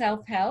for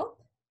self-help.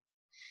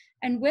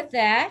 And with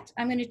that,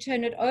 I'm going to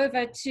turn it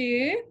over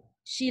to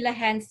Sheila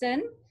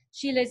Hansen.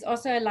 Sheila is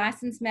also a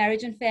licensed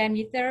marriage and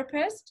family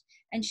therapist,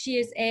 and she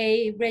is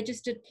a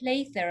registered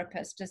play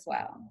therapist as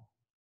well.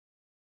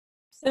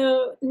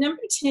 So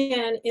number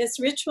 10 is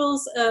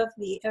rituals of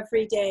the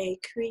everyday,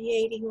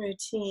 creating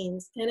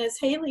routines. And as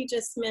Haley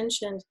just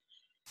mentioned,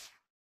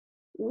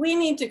 we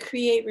need to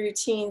create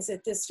routines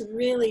at this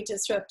really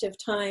disruptive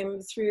time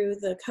through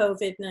the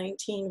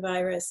COVID-19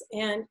 virus.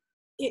 And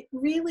it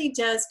really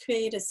does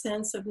create a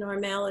sense of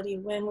normality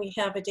when we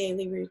have a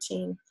daily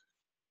routine.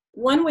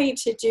 One way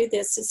to do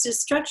this is to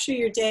structure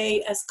your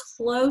day as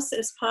close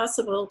as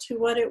possible to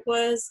what it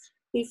was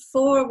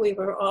before we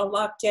were all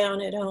locked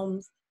down at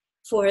home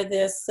for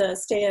this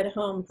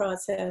stay-at-home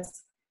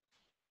process.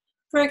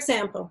 For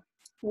example,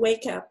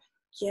 wake up,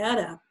 get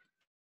up,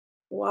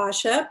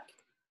 wash up,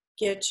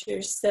 get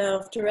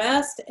yourself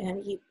dressed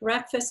and eat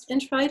breakfast,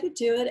 and try to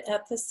do it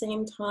at the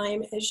same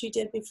time as you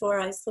did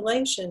before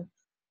isolation.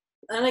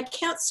 And I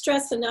can't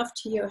stress enough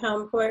to you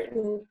how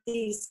important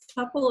these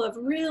couple of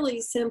really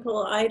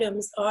simple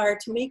items are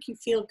to make you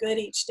feel good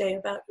each day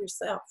about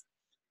yourself.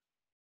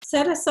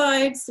 Set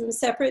aside some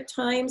separate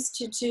times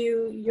to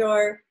do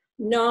your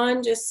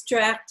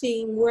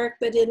non-distracting work,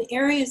 but in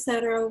areas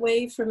that are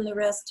away from the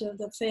rest of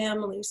the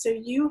family. So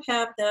you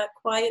have that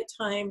quiet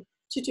time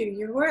to do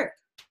your work.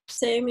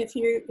 Same if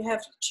you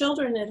have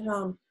children at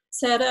home.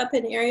 Set up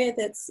an area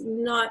that's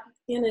not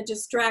in a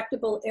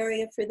distractible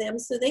area for them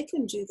so they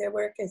can do their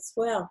work as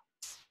well.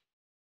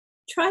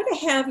 Try to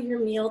have your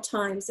meal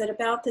times at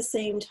about the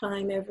same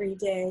time every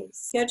day.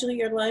 Schedule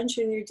your lunch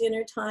and your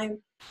dinner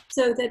time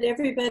so that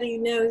everybody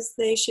knows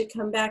they should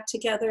come back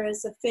together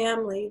as a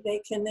family.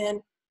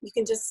 You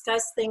can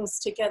discuss things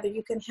together.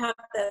 You can have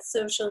that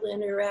social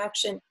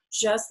interaction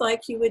just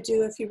like you would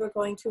do if you were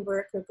going to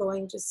work or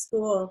going to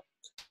school.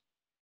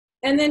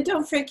 And then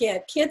don't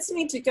forget, kids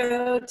need to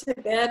go to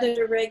bed at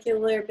a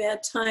regular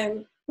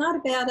bedtime. Not a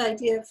bad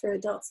idea for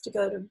adults to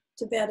go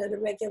to bed at a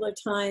regular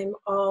time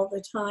all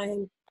the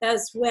time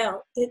as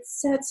well. It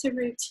sets a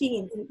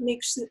routine. It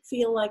makes it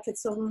feel like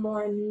it's a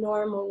more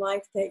normal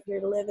life that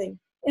you're living.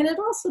 And it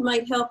also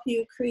might help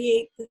you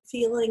create the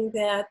feeling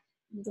that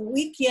the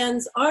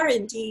weekends are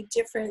indeed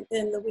different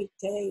than the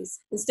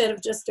weekdays, instead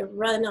of just a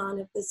run-on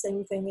of the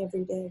same thing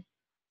every day.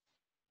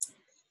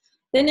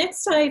 The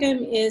next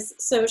item is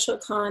social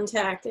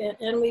contact,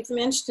 and we've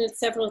mentioned it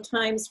several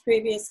times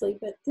previously,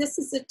 but this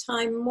is a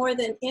time more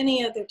than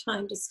any other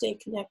time to stay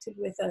connected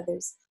with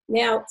others.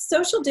 Now,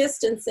 social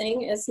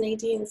distancing, as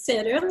Nadine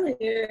said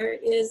earlier,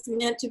 is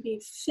meant to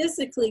be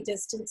physically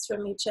distanced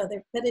from each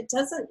other, but it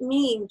doesn't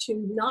mean to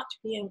not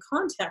be in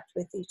contact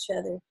with each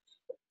other.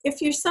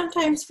 If you're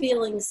sometimes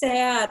feeling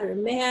sad or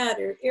mad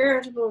or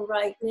irritable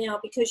right now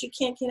because you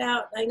can't get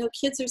out, I know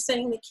kids are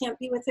saying they can't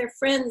be with their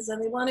friends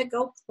and they want to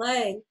go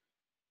play.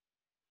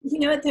 You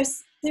know,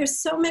 there's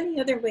so many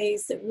other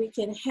ways that we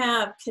can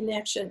have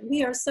connection.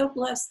 We are so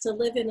blessed to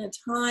live in a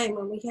time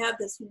when we have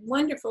this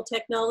wonderful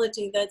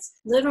technology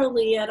that's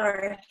literally at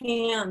our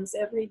hands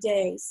every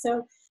day.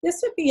 So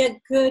this would be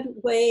a good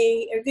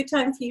way, a good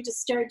time for you to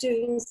start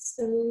doing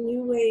some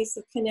new ways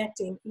of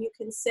connecting. You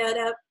can set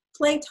up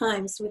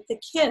playtimes with the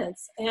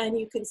kids, and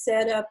you can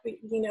set up,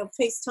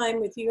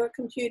 FaceTime with your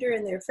computer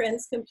and their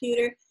friend's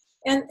computer,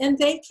 and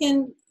they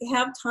can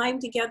have time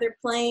together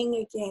playing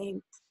a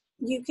game.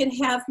 You can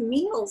have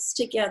meals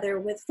together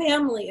with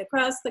family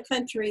across the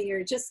country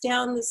or just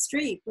down the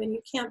street. When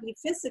you can't be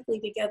physically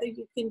together,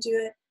 you can do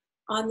it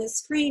on the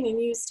screen and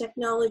use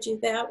technology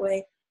that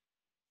way.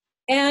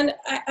 And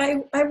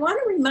I want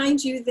to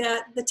remind you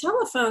that the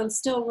telephone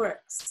still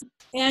works,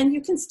 and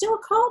you can still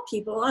call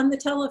people on the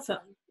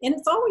telephone. And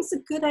it's always a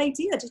good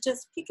idea to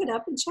just pick it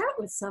up and chat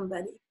with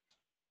somebody.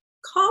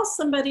 Call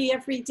somebody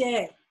every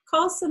day.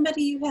 Call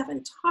somebody you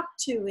haven't talked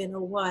to in a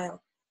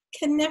while.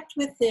 Connect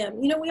with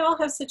them. You know, we all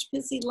have such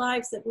busy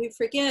lives that we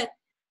forget.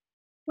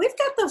 We've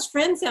got those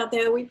friends out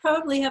there we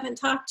probably haven't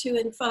talked to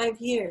in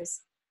 5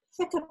 years.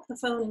 Pick up the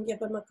phone and give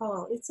them a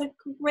call. It's a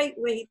great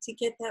way to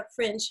get that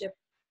friendship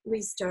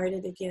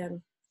restarted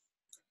again.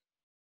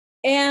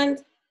 And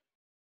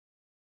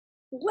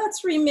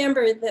let's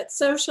remember that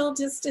social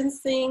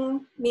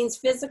distancing means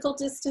physical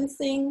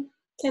distancing.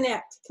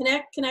 Connect,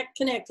 connect, connect,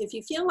 connect. If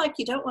you feel like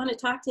you don't want to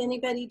talk to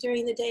anybody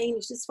during the day and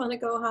you just want to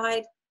go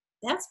hide,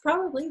 that's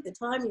probably the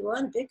time you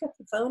want to pick up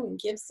the phone and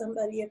give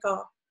somebody a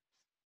call.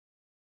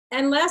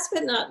 And last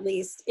but not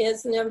least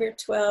is number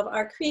 12,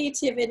 our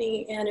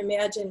creativity and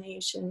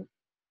imagination.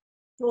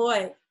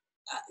 Boy,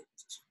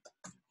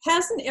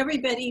 hasn't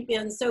everybody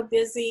been so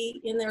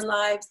busy in their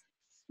lives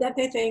that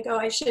they think, oh,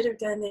 I should have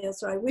done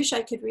this, or I wish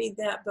I could read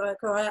that book,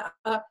 or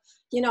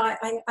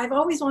I've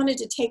always wanted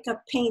to take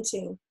up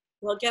painting.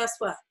 Well, guess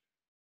what?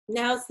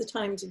 Now's the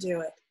time to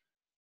do it.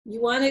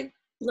 You want to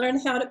learn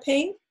how to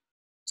paint?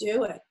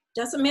 Do it.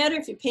 Doesn't matter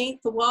if you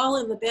paint the wall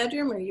in the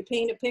bedroom or you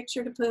paint a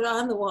picture to put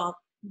on the wall.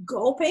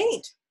 Go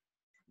paint.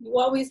 You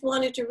always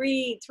wanted to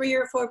read 3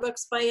 or 4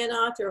 books by an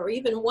author, or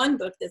even one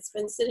book that's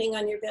been sitting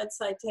on your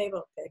bedside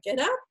table. Pick it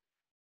up.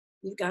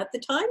 You've got the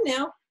time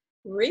now.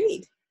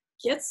 Read.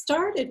 Get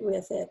started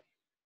with it.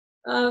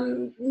 A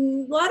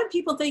lot of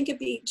people think it'd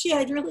be, gee,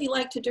 I'd really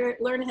like to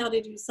learn how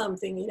to do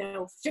something, you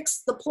know,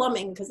 fix the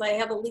plumbing because I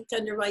have a leak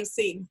under my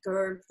sink,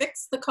 or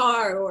fix the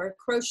car, or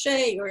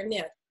crochet or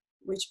knit,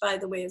 which by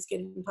the way is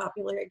getting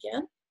popular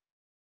again.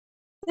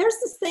 There's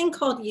this thing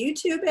called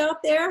YouTube out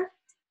there.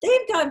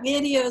 They've got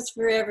videos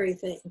for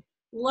everything.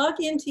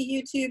 Log into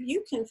YouTube,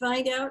 you can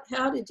find out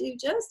how to do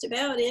just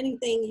about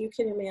anything you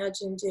can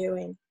imagine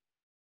doing.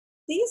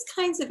 These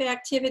kinds of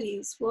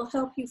activities will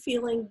help you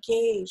feel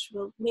engaged,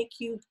 will make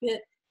you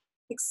get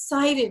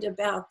excited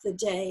about the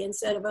day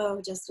instead of, oh,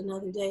 just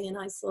another day in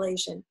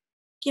isolation.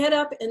 Get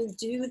up and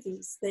do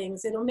these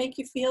things. It'll make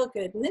you feel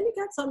good. And then you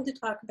got something to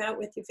talk about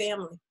with your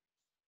family.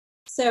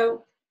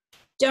 So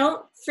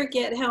don't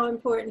forget how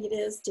important it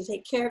is to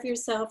take care of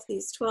yourself.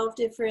 These 12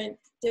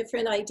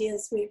 different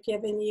ideas we've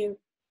given you.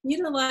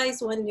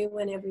 Utilize one new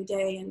one every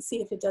day and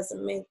see if it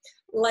doesn't make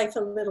life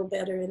a little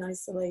better in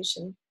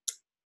isolation.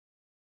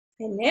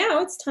 And now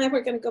it's time,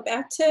 we're going to go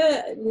back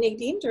to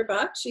Nadine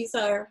Durbach. She's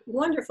our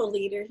wonderful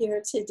leader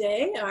here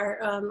today, our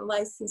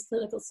licensed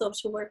clinical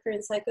social worker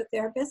and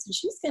psychotherapist. And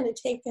she's going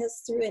to take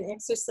us through an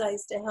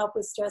exercise to help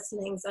with stress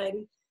and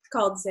anxiety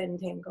called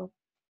Zentangle.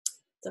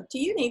 It's up to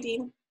you,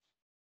 Nadine.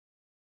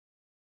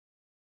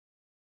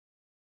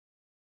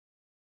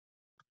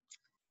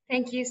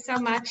 Thank you so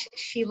much,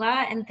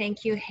 Sheila, and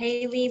thank you,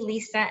 Haley,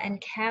 Lisa,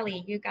 and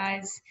Callie. You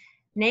guys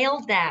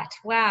nailed that.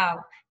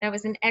 Wow, that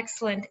was an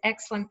excellent,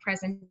 excellent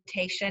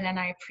presentation, and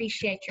I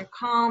appreciate your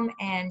calm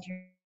and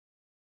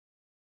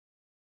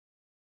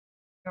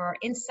your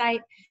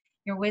insight,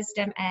 your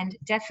wisdom, and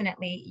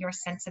definitely your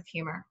sense of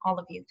humor. All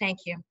of you, thank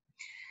you.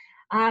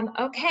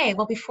 Okay,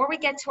 well, before we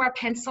get to our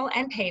pencil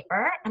and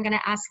paper, I'm going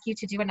to ask you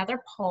to do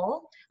another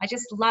poll. I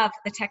just love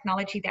the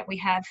technology that we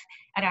have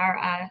at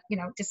our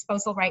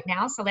disposal right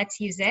now, so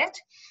let's use it.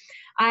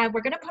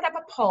 We're going to put up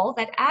a poll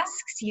that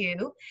asks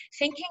you,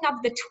 thinking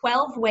of the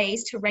 12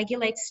 ways to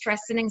regulate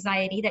stress and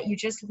anxiety that you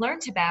just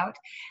learned about,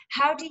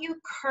 how do you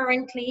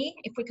currently,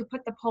 if we could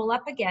put the poll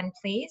up again,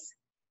 please.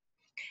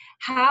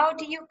 How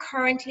do you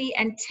currently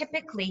and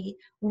typically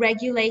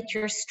regulate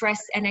your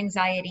stress and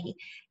anxiety?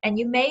 And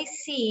you may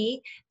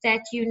see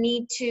that you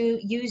need to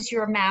use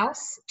your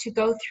mouse to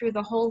go through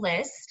the whole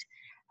list,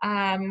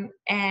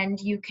 and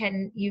you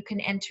can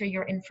enter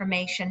your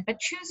information. But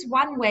choose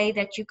one way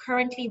that you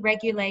currently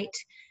regulate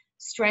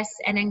stress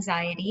and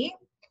anxiety.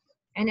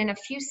 And in a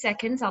few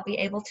seconds, I'll be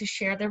able to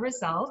share the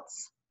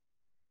results.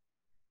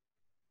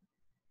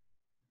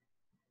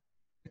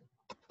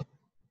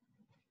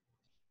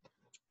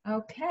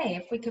 Okay,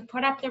 if we could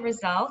put up the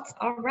results.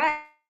 All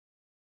right.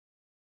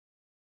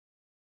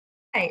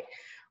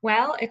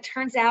 Well, it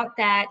turns out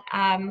that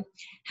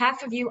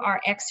half of you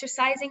are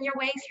exercising your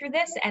way through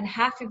this and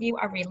half of you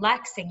are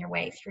relaxing your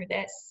way through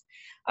this.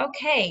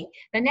 Okay,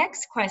 the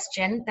next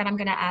question that I'm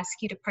going to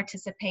ask you to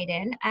participate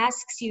in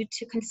asks you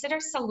to consider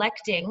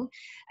selecting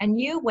a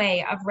new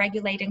way of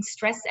regulating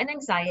stress and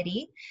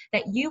anxiety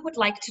that you would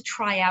like to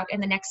try out in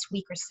the next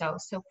week or so.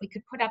 So if we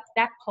could put up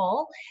that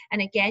poll,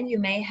 and again, you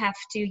may have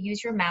to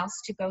use your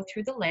mouse to go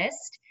through the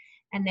list,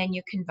 and then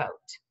you can vote.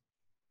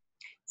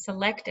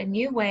 Select a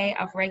new way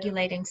of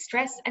regulating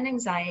stress and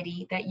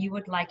anxiety that you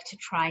would like to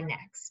try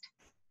next.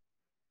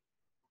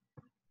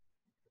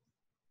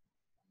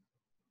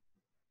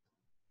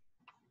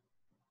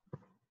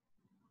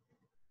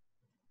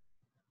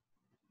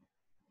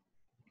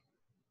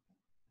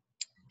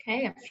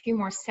 Okay, a few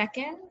more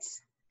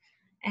seconds,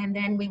 and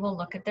then we will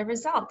look at the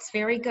results.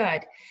 Very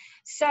good.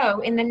 So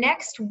in the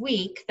next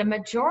week, the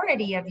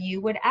majority of you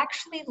would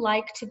actually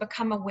like to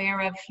become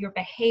aware of your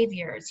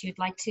behaviors. You'd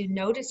like to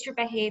notice your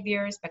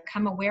behaviors,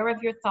 become aware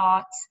of your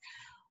thoughts,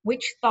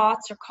 which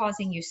thoughts are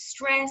causing you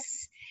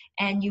stress,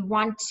 and you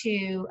want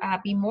to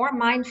be more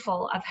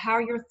mindful of how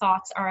your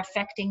thoughts are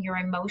affecting your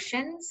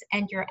emotions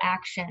and your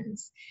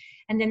actions.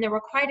 And then there were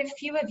quite a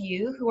few of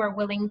you who are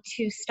willing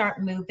to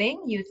start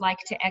moving. You'd like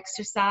to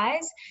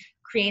exercise,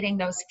 creating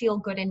those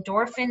feel-good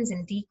endorphins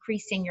and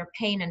decreasing your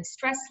pain and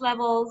stress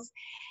levels.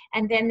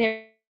 And then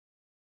there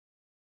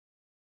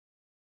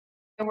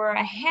were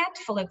a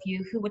handful of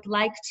you who would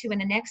like to, in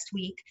the next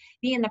week,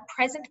 be in the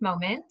present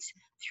moment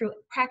through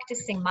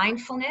practicing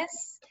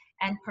mindfulness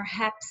and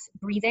perhaps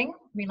breathing,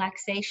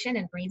 relaxation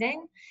and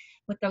breathing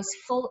with those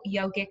full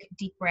yogic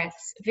deep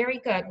breaths. Very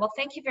good. Well,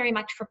 thank you very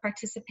much for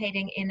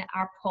participating in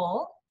our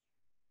poll.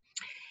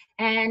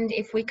 And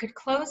if we could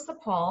close the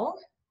poll,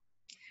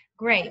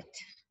 great.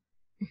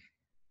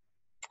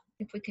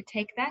 If we could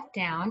take that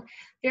down.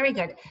 Very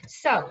good.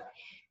 So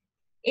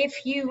if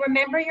you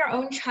remember your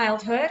own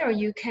childhood, or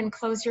you can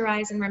close your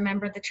eyes and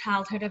remember the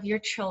childhood of your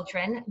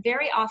children,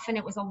 very often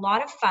it was a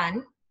lot of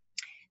fun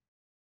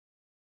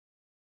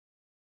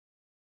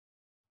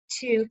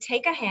to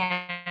take a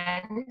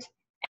hand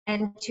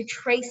And to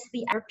trace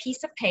the outer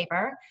piece of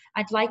paper,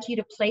 I'd like you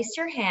to place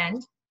your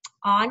hand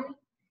on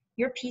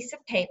your piece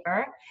of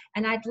paper,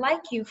 and I'd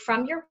like you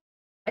from your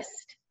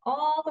wrist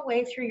all the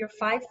way through your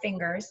 5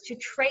 fingers to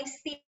trace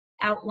the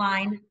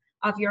outline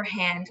of your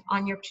hand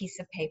on your piece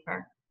of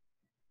paper.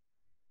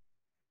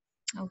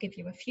 I'll give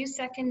you a few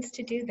seconds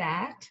to do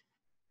that.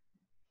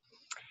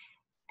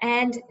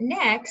 And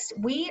next,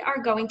 we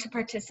are going to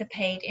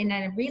participate in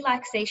a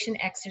relaxation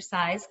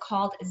exercise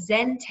called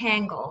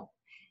Zentangle.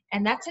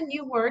 And that's a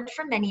new word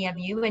for many of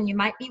you, and you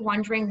might be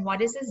wondering,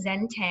 what is a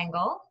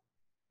Zentangle?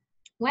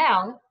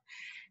 Well,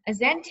 a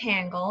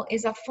Zentangle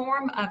is a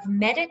form of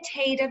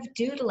meditative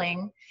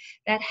doodling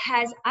that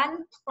has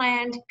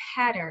unplanned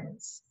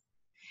patterns.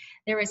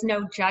 There is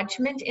no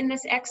judgment in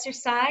this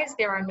exercise.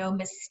 There are no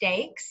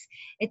mistakes.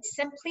 It's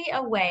simply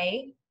a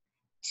way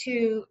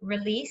to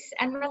release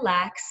and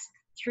relax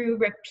through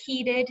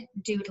repeated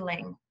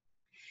doodling.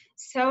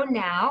 So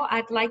now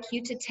I'd like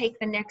you to take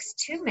the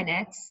next 2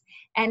 minutes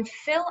and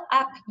fill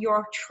up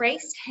your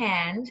traced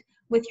hand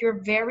with your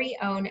very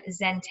own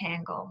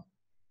Zentangle.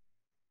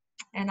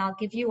 And I'll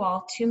give you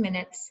all 2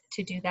 minutes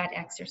to do that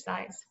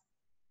exercise.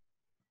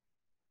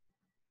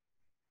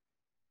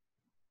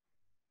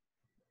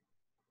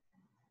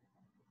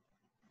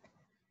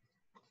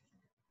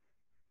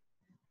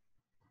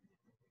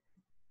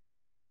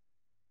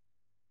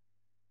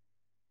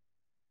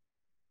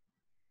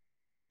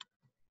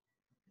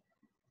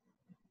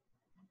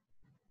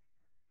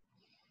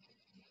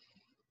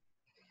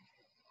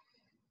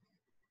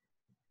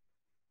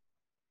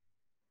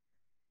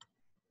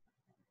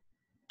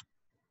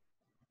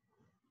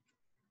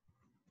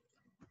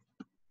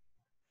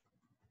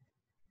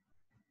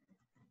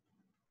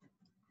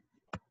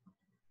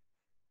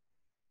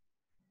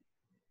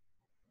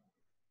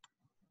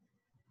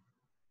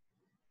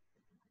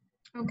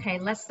 Okay,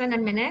 less than a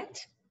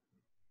minute.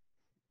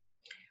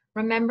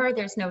 Remember,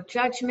 there's no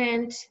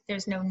judgment,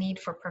 there's no need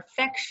for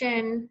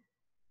perfection.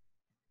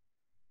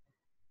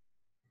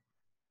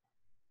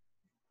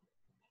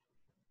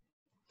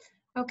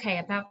 Okay,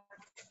 about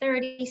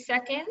 30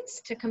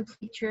 seconds to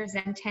complete your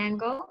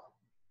Zentangle.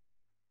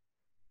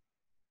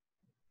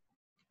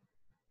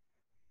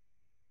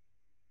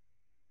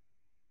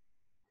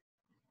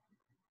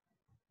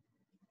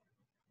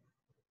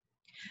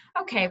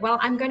 Okay, well,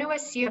 I'm going to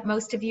assume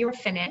most of you are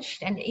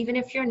finished, and even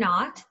if you're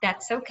not,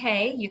 that's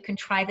okay. You can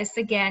try this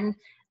again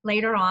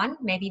later on,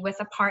 maybe with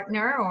a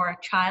partner or a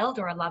child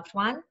or a loved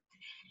one.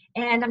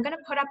 And I'm going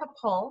to put up a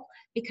poll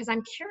because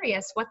I'm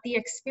curious what the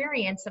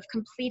experience of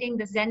completing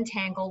the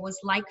Zentangle was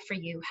like for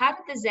you. How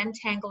did the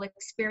Zentangle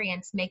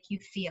experience make you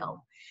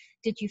feel?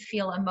 Did you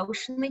feel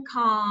emotionally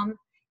calm?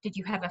 Did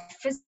you have a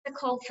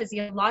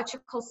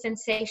physiological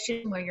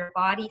sensation where your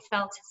body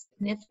felt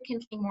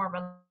significantly more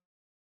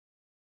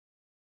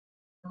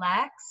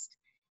relaxed?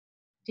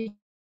 Did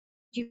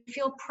you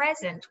feel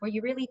present? Were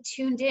you really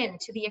tuned in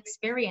to the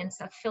experience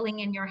of filling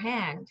in your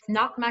hand?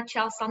 Not much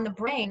else on the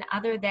brain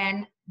other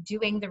than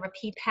doing the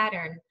repeat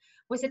pattern.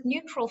 Was it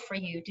neutral for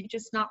you? Did you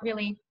just not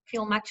really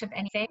feel much of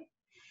anything?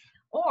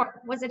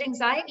 Or was it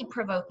anxiety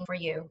provoking for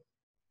you?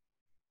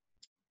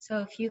 So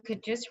if you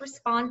could just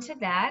respond to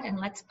that, and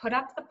let's put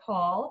up the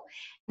poll.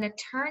 And it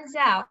turns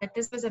out that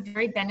this was a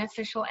very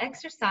beneficial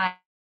exercise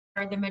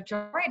for the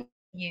majority of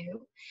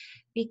you,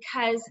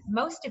 because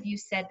most of you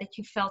said that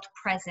you felt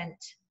present.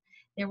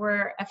 There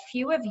were a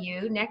few of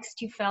you,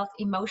 next you felt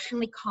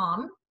emotionally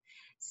calm.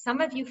 Some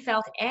of you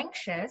felt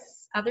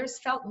anxious, others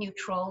felt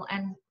neutral,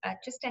 and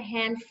just a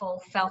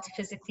handful felt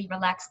physically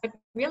relaxed. But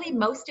really,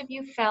 most of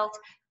you felt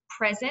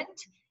present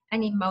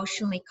and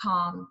emotionally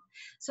calm.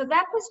 So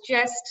that was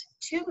just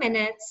 2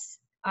 minutes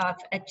of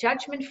a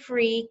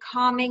judgment-free,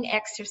 calming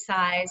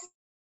exercise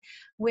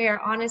where,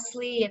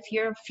 honestly, if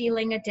you're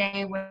feeling a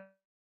day where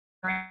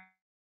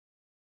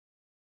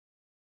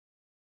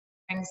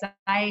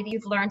anxiety,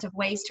 you've learned of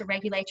ways to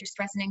regulate your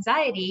stress and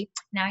anxiety.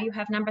 Now you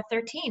have number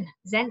 13,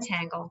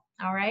 Zentangle.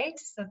 All right,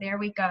 so there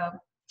we go.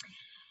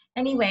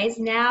 Anyways,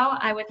 now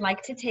I would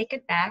like to take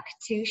it back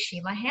to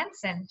Sheila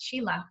Hansen.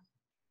 Sheila.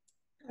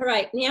 All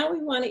right, now we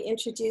want to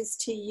introduce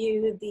to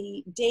you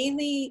the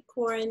daily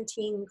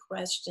quarantine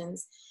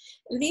questions.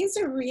 And these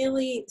are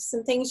really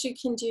some things you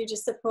can do to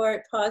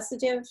support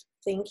positive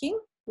thinking,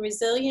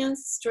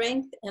 resilience,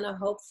 strength, and a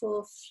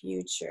hopeful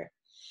future.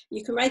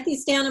 You can write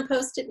these down on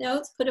Post-it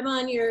notes, put them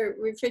on your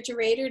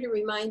refrigerator to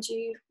remind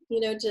you,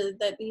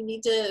 that you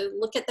need to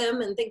look at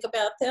them and think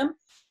about them.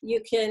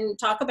 You can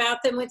talk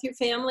about them with your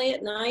family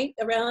at night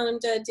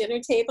around a dinner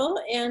table.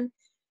 And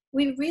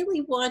we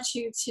really want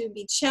you to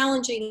be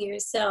challenging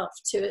yourself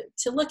to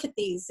look at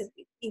these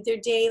either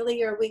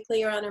daily or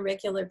weekly or on a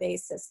regular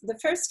basis. The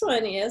first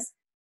one is,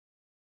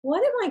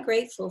 what am I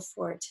grateful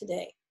for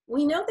today?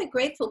 We know that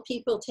grateful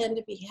people tend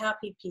to be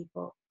happy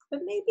people,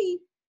 but maybe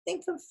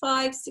think of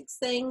 5, 6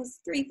 things,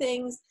 3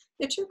 things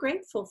that you're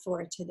grateful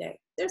for today.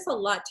 There's a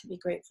lot to be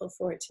grateful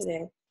for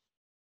today.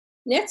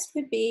 Next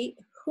would be,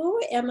 who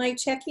am I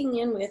checking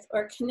in with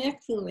or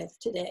connecting with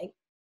today?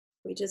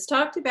 We just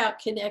talked about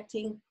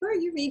connecting. Who are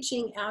you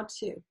reaching out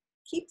to?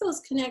 keep those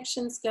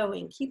connections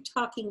going. Keep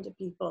talking to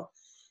people.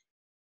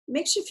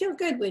 Makes you feel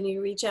good when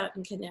you reach out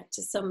and connect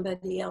to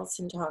somebody else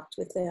and talk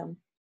with them.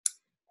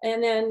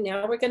 And then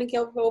now we're going to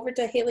go over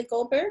to Haley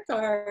Goldberg,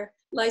 our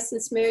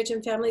licensed marriage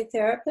and family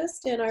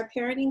therapist and our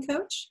parenting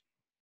coach.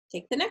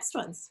 Take the next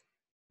ones.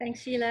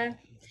 Thanks, Sheila.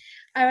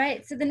 All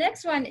right, so the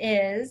next one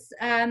is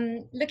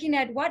looking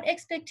at what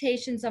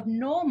expectations of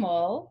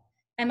normal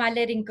am I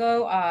letting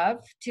go of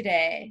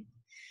today?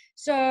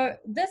 So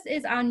this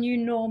is our new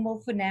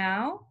normal for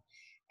now.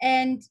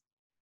 And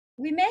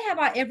we may have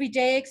our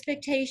everyday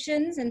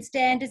expectations and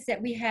standards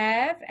that we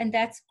have, and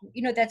that's,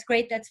 that's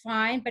great, that's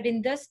fine. But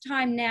in this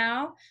time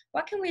now,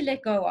 what can we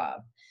let go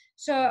of?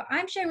 So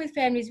I'm sharing with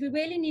families, we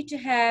really need to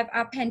have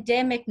our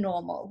pandemic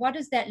normal. What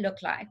does that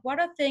look like? What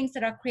are things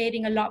that are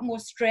creating a lot more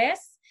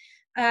stress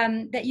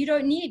that you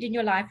don't need in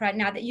your life right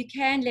now that you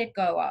can let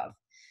go of?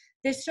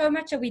 There's so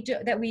much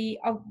that we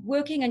are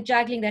working and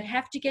juggling that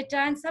have to get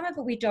done. Some of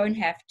it we don't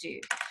have to.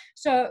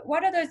 So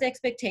what are those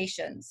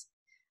expectations?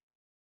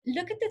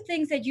 Look at the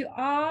things that you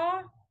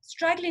are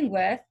struggling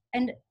with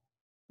and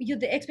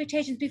the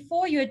expectations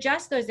before you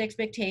adjust those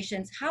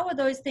expectations. How are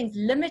those things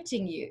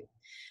limiting you?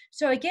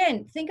 So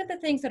again, think of the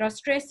things that are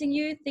stressing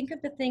you, think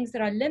of the things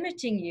that are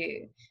limiting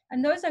you.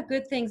 And those are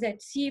good things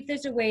that see if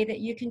there's a way that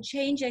you can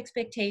change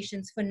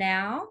expectations for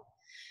now.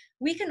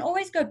 We can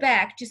always go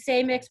back to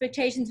same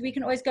expectations. We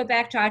can always go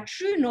back to our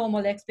true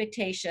normal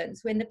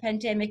expectations when the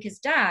pandemic is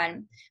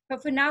done.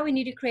 But for now, we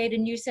need to create a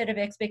new set of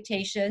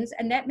expectations.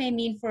 And that may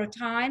mean for a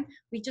time,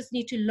 we just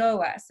need to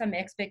lower some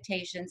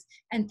expectations.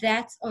 And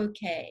that's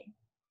okay.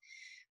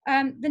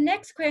 The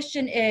next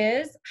question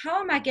is,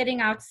 how am I getting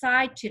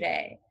outside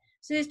today?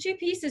 So there's two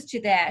pieces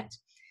to that.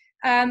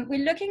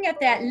 We're looking at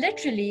that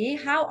literally.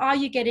 How are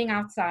you getting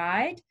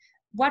outside?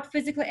 What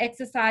physical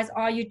exercise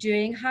are you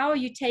doing? How are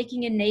you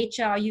taking in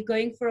nature? Are you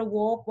going for a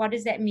walk? What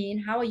does that mean?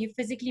 How are you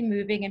physically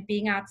moving and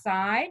being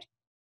outside?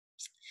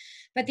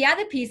 But the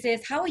other piece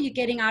is, how are you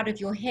getting out of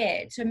your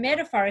head? So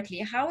metaphorically,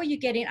 how are you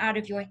getting out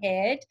of your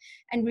head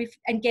and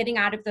getting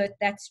out of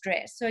that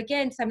stress? So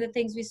again, some of the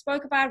things we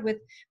spoke about with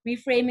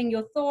reframing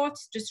your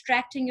thoughts,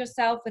 distracting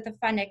yourself with a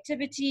fun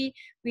activity,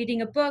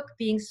 reading a book,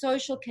 being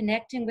social,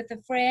 connecting with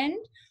a friend,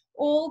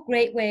 all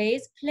great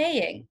ways,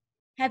 playing,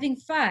 having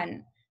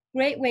fun,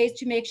 great ways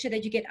to make sure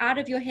that you get out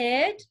of your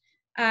head,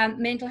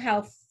 mental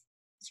health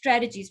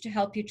strategies to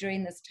help you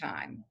during this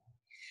time.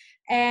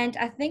 And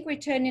I think we're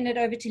turning it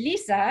over to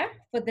Lisa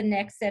for the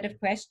next set of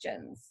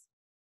questions.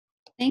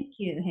 Thank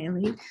you,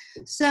 Haley.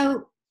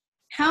 So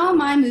how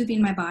am I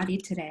moving my body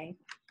today?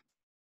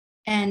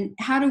 And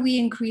how do we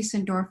increase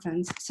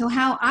endorphins? So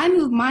how I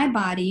move my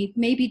body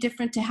may be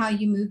different to how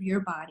you move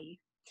your body.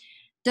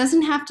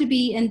 Doesn't have to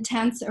be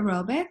intense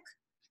aerobic.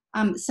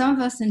 Some of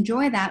us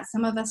enjoy that.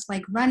 Some of us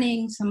like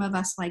running. Some of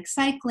us like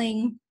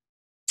cycling.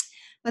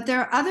 But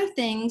there are other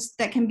things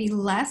that can be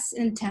less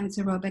intense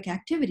aerobic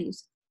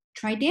activities.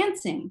 Try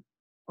dancing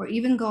or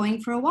even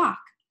going for a walk.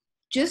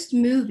 Just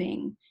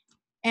moving.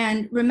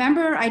 And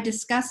remember, I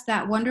discussed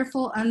that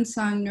wonderful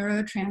unsung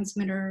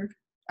neurotransmitter,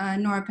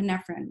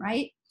 norepinephrine,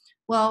 right?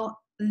 Well,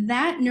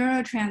 that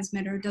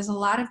neurotransmitter does a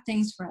lot of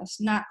things for us.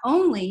 Not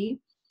only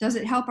does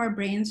it help our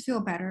brains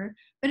feel better,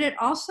 but it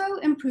also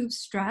improves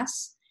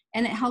stress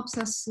and it helps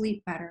us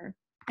sleep better.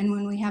 And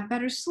when we have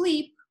better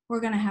sleep,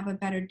 we're going to have a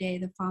better day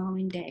the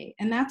following day.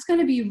 And that's going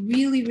to be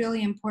really,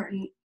 really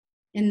important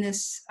in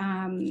this,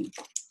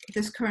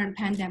 this current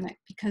pandemic,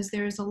 because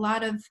there's a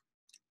lot of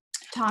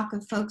talk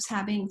of folks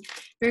having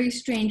very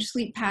strange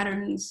sleep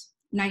patterns,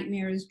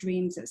 nightmares,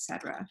 dreams,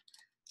 etc.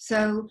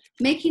 So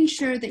making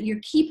sure that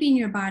you're keeping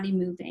your body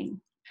moving,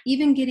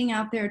 even getting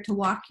out there to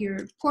walk your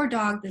poor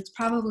dog that's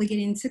probably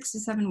getting 6 to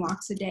 7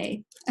 walks a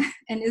day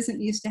and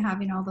isn't used to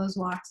having all those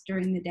walks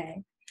during the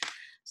day.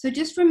 So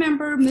just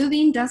remember,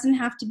 moving doesn't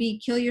have to be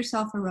kill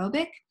yourself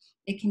aerobic.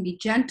 It can be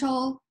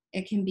gentle,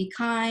 it can be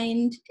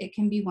kind, it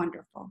can be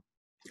wonderful.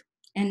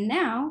 And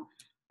now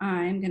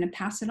I'm going to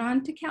pass it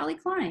on to Callie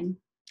Klein.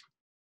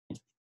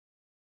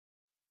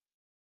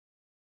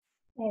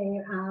 Okay,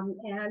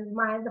 and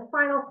the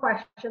final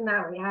question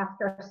that we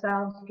ask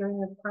ourselves during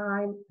the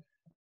time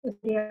is,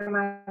 am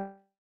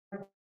I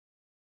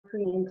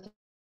creating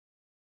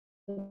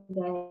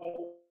today?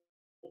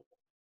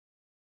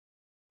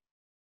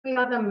 We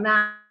are the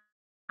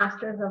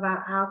masters of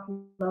our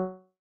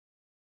outlook.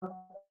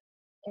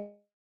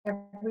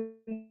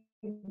 Every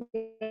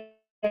day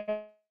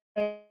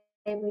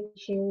we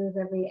choose,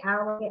 every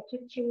hour we get to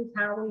choose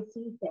how we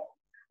see things.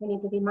 We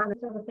need to be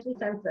mindful of the 50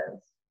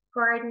 senses.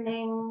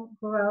 Gardening,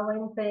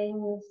 growing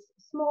things,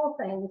 small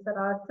things that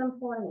are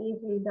simple and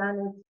easily done,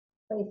 and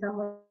play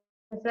some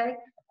music,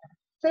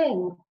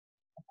 sing.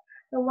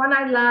 The one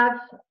I love,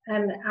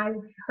 and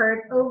I've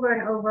heard over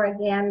and over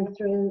again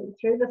through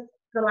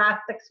the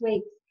last 6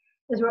 weeks,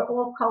 is we're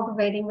all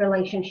cultivating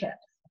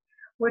relationships.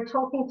 We're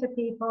talking to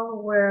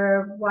people,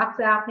 we're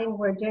WhatsApping,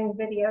 we're doing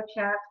video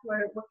chats,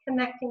 we're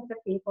connecting to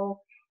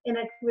people, and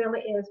it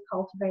really is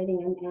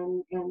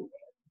cultivating and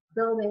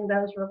building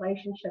those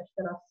relationships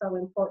that are so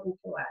important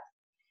to us.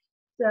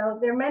 So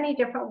there are many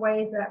different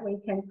ways that we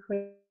can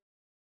create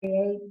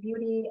create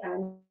beauty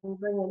and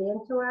bring it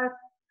into us.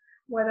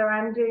 Whether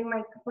I'm doing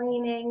my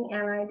cleaning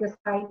and I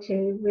decide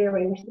to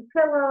rearrange the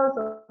pillows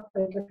or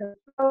put a different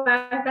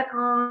blanket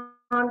on,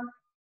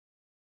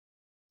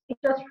 it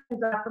just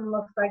brings up and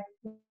looks like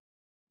the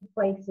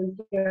place is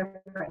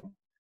different.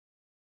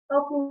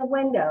 Opening the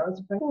windows,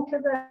 bringing to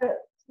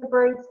the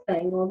birds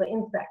thing or the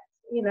insects.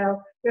 You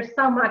know, there's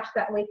so much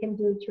that we can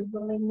do to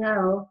really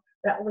know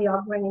that we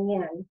are bringing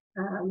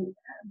in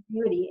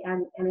beauty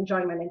and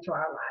enjoyment into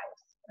our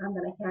lives. I'm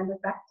going to hand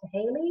it back to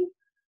Haley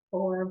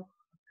for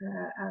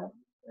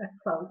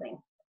closing.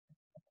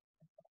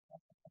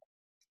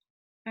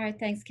 All right,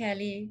 thanks,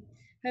 Kelly.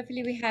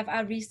 Hopefully we have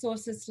our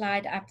resources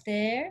slide up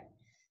there.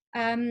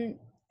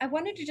 I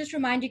wanted to just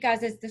remind you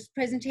guys as this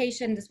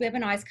presentation, this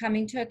webinar is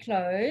coming to a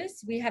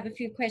close. We have a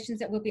few questions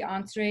that we'll be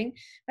answering,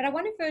 but I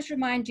want to first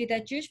remind you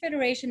that Jewish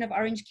Federation of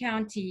Orange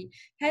County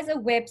has a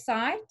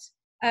website.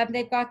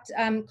 They've got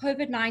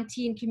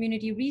COVID-19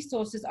 community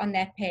resources on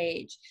that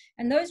page,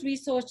 and those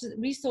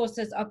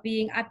resources are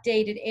being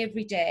updated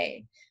every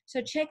day.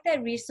 So check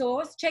that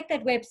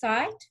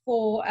website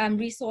for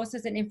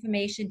resources and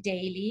information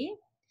daily.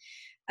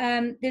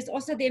 There's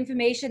also the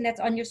information that's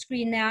on your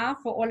screen now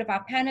for all of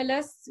our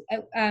panelists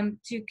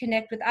to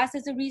connect with us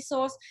as a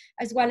resource,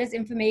 as well as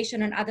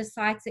information on other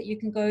sites that you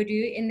can go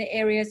to in the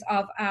areas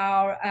of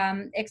our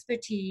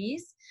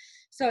expertise.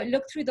 So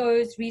look through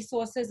those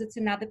resources. It's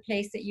another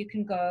place that you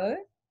can go.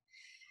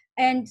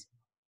 And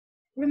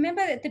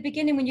remember at the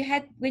beginning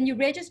when you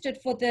registered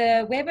for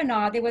the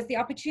webinar, there was the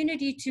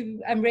opportunity to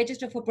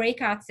register for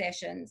breakout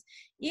sessions.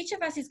 Each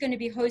of us is going to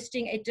be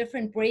hosting a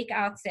different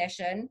breakout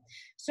session.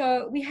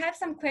 So we have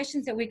some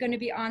questions that we're going to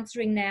be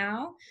answering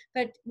now,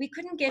 but we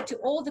couldn't get to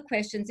all the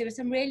questions. There were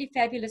some really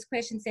fabulous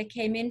questions that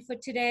came in for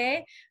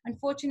today.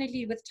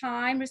 Unfortunately, with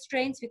time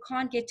restraints, we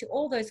can't get to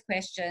all those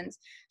questions.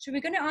 So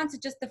we're going to answer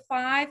just the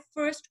 5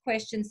 first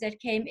questions that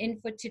came in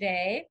for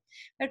today.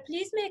 But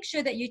please make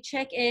sure that you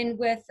check in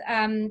with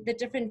the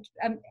different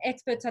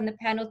experts on the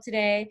panel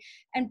today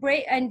and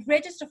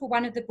register for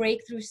one of the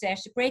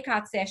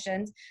breakout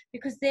sessions,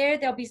 because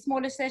there'll be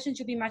smaller sessions.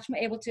 You'll be much more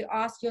able to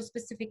ask your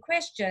specific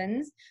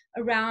questions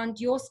around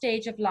your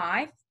stage of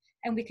life,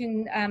 and we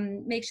can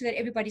make sure that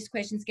everybody's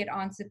questions get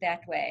answered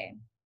that way.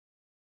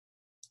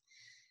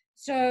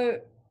 So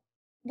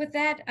with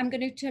that, I'm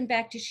going to turn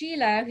back to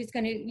Sheila, who's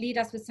going to lead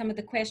us with some of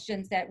the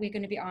questions that we're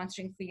going to be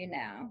answering for you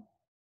now.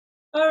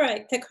 All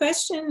right, the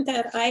question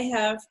that I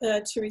have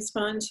to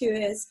respond to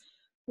is,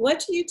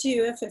 what do you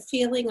do if a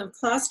feeling of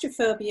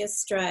claustrophobia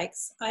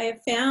strikes? I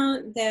have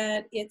found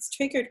that it's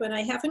triggered when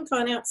I haven't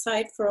gone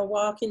outside for a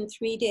walk in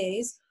 3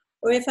 days,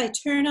 or if I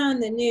turn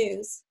on the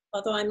news,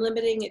 although I'm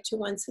limiting it to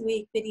once a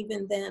week, but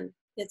even then,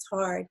 it's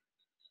hard.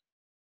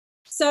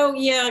 So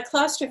yeah,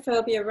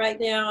 claustrophobia right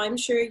now, I'm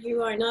sure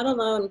you are not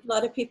alone. A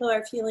lot of people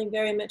are feeling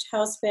very much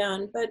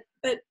housebound, but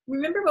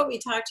remember what we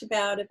talked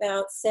about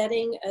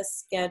setting a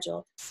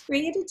schedule.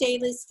 Create a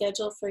daily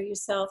schedule for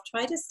yourself.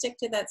 Try to stick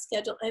to that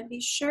schedule and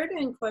be sure to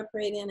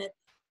incorporate in it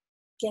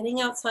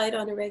getting outside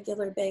on a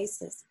regular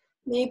basis.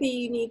 Maybe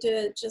you need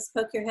to just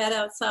poke your head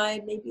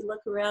outside, maybe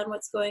look around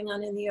what's going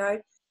on in the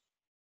yard.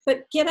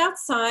 But get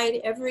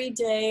outside every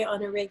day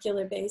on a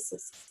regular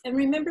basis. And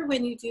remember,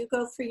 when you do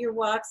go for your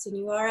walks and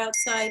you are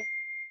outside,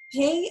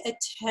 pay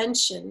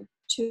attention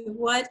to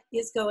what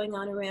is going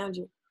on around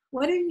you.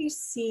 What are you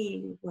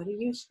seeing? What are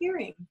you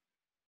hearing?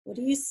 What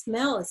do you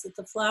smell? Is it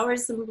the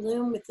flowers in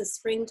bloom with the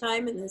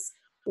springtime and this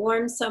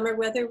warm summer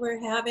weather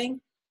we're having?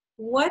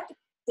 What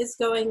is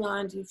going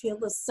on? Do you feel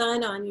the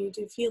sun on you?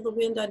 Do you feel the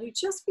wind on you?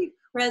 Just be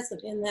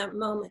present in that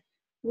moment.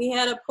 We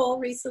had a poll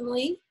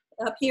recently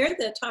up here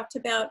that talked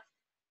about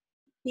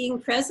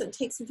being present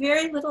takes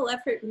very little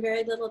effort and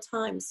very little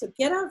time. So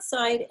get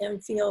outside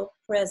and feel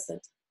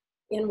present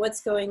in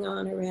what's going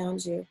on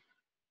around you.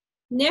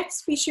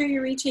 Next, be sure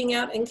you're reaching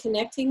out and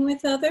connecting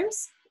with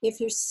others. If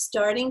you're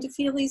starting to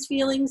feel these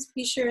feelings,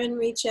 be sure and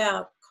reach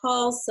out.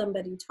 Call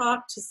somebody,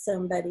 talk to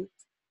somebody.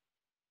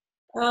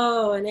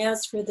 Oh, and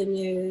as for the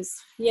news,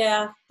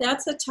 yeah,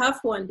 that's a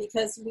tough one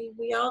because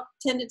we all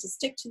tended to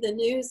stick to the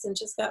news and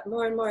just got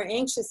more and more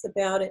anxious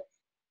about it.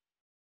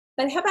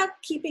 But how about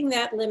keeping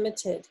that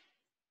limited?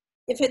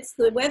 If it's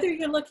the weather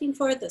you're looking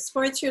for, the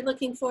sports you're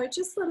looking for,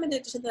 just limit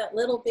it to that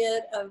little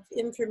bit of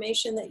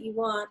information that you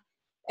want.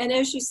 And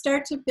as you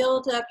start to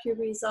build up your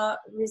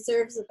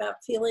reserves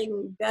about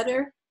feeling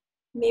better,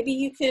 maybe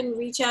you can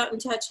reach out and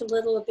touch a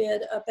little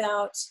bit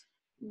about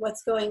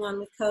what's going on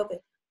with COVID.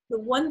 The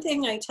one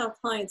thing I tell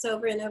clients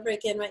over and over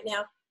again right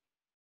now,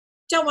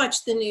 don't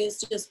watch the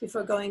news just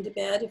before going to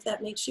bed if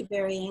that makes you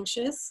very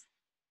anxious.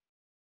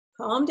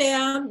 Calm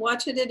down,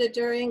 watch it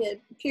during a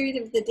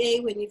period of the day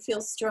when you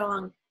feel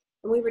strong.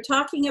 And we were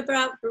talking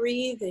about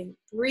breathing.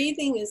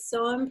 Breathing is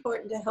so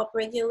important to help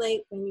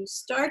regulate. When you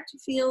start to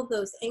feel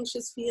those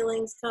anxious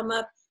feelings come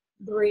up,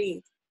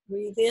 breathe.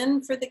 Breathe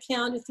in for the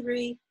count of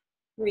 3,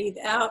 breathe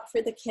out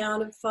for the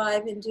count of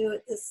 5, and do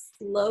it as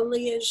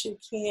slowly as you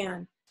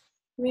can.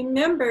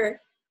 Remember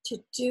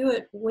to do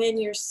it when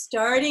you're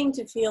starting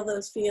to feel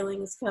those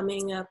feelings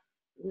coming up.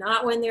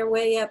 not when they're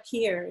way up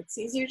here. It's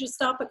easier to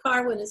stop a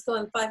car when it's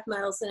going 5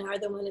 miles an hour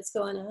than when it's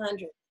going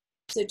 100.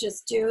 So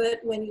just do it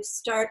when you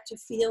start to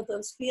feel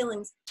those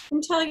feelings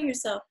and tell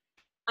yourself,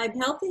 I'm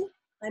healthy,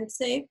 I'm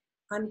safe,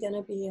 I'm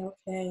gonna be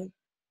okay.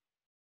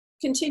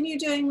 Continue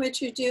doing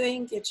what you're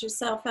doing, get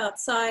yourself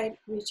outside,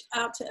 reach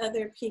out to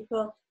other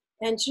people,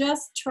 and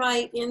just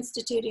try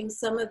instituting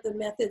some of the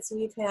methods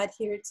we've had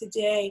here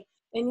today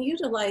and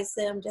utilize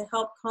them to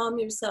help calm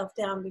yourself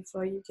down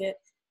before you get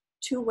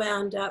too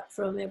wound up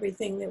from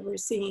everything that we're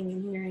seeing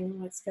and hearing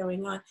and what's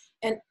going on.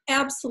 And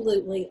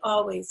absolutely,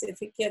 always,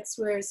 if it gets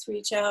worse,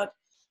 reach out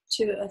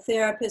to a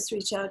therapist,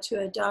 reach out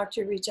to a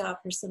doctor, reach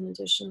out for some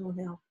additional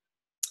help.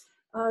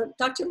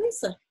 Dr.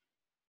 Lisa.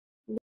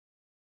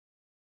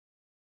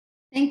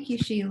 Thank you,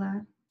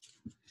 Sheila.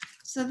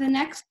 So the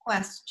next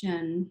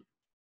question.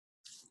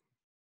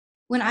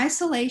 When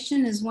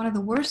isolation is one of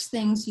the worst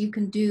things you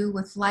can do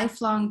with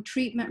lifelong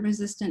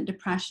treatment-resistant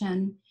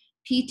depression,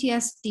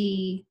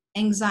 PTSD,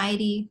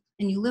 anxiety,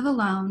 and you live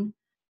alone,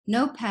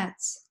 no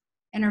pets,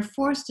 and are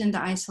forced into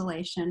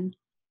isolation,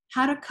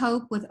 how to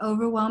cope with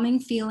overwhelming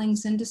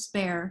feelings and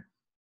despair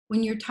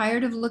when you're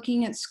tired of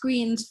looking at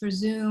screens for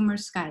Zoom or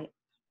Skype.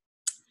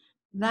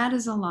 That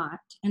is a lot,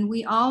 and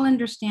we all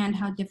understand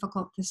how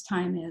difficult this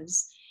time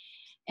is.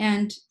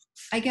 And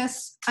I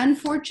guess,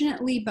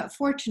 unfortunately, but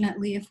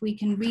fortunately, if we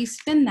can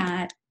respin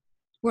that,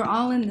 we're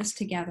all in this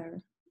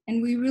together.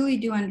 And we really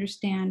do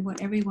understand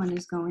what everyone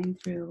is going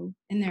through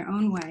in their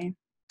own way.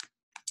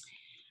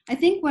 I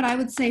think what I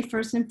would say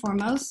first and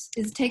foremost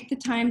is take the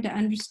time to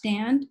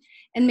understand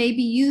and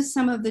maybe use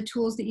some of the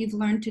tools that you've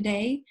learned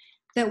today,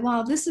 that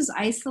while this is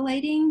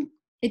isolating,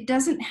 it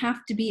doesn't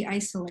have to be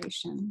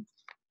isolation.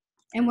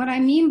 And what I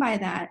mean by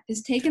that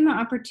is taking the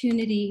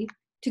opportunity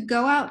to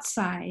go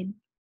outside,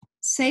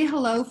 say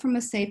hello from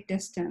a safe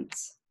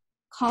distance,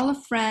 call a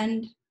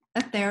friend,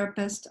 a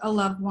therapist, a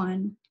loved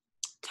one,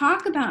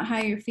 talk about how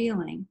you're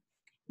feeling.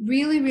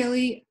 Really,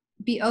 really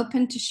be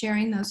open to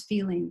sharing those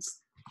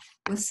feelings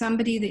with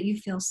somebody that you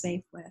feel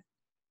safe with.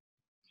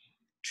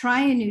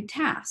 Try a new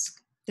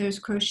task. There's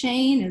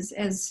crocheting,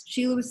 as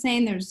Sheila was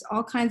saying, there's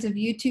all kinds of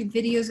YouTube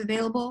videos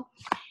available.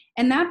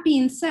 And that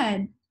being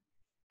said,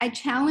 I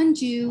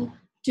challenge you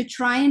to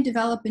try and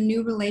develop a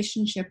new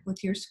relationship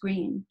with your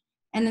screen.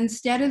 And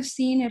instead of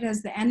seeing it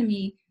as the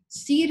enemy,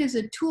 see it as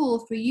a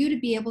tool for you to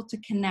be able to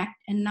connect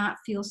and not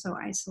feel so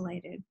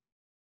isolated.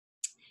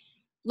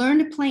 Learn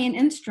to play an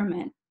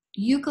instrument.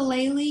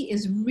 Ukulele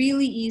is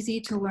really easy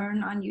to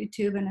learn on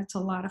YouTube, and it's a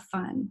lot of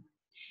fun.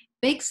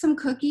 Bake some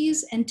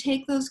cookies and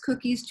take those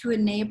cookies to a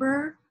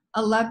neighbor,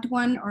 a loved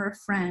one, or a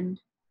friend.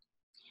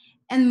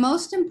 And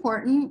most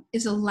important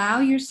is allow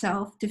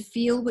yourself to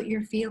feel what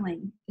you're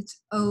feeling.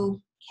 It's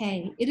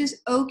okay. It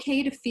is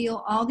okay to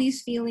feel all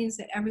these feelings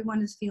that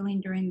everyone is feeling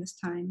during this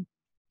time.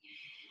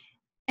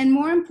 And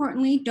more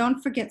importantly,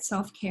 don't forget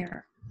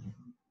self-care.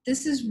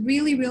 This is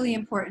really, really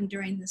important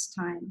during this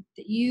time,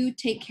 that you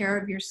take care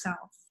of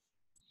yourself.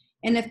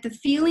 And if the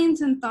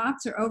feelings and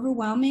thoughts are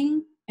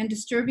overwhelming and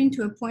disturbing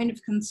to a point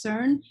of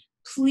concern,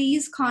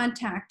 please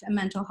contact a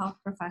mental health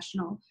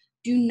professional.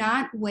 Do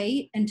not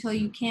wait until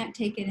you can't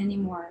take it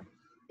anymore.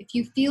 If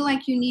you feel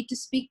like you need to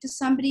speak to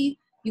somebody,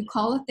 you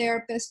call a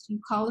therapist, you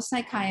call a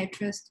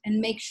psychiatrist, and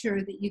make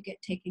sure that you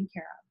get taken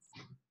care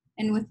of.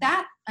 And with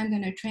that, I'm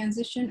going to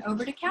transition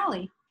over to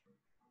Callie.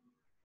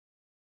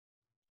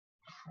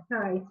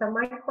 Hi, so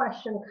my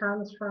question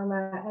comes from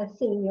a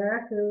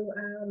senior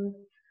who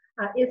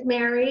is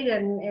married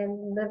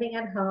and living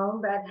at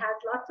home, but has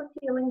lots of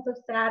feelings of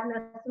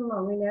sadness and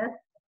loneliness,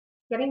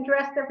 getting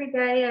dressed every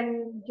day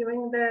and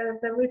doing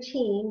the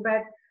routine,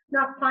 but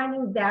not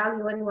finding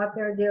value in what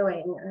they're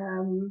doing.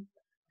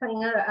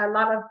 Playing a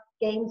lot of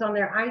games on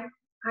their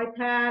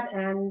iPad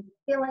and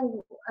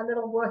feeling a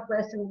little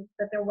worthless and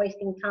that they're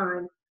wasting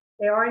time.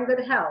 They are in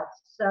good health.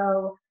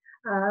 So,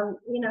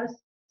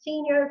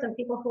 seniors and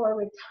people who are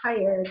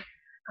retired,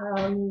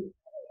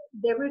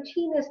 their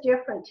routine is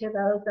different to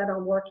those that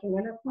are working.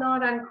 And it's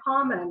not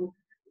uncommon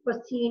for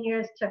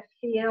seniors to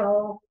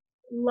feel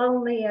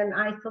lonely and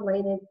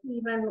isolated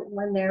even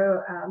when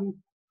they're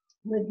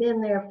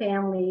within their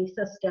family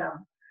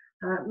system.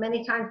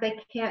 Many times they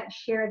can't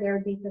share their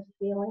deepest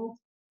feelings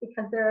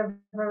because there are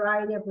a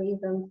variety of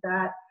reasons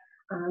that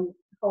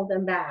hold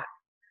them back.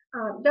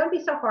 Don't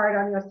be so hard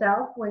on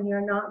yourself when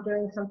you're not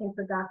doing something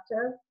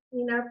productive.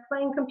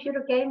 Playing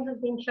computer games has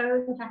been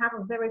shown to have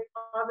a very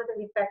positive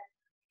effect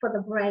for the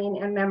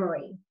brain and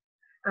memory.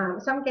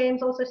 Some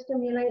games also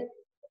stimulate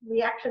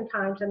reaction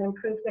times and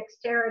improve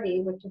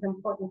dexterity, which is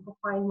important for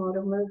fine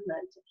motor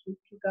movement to keep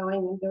you going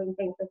and doing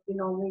things that you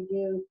normally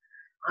do,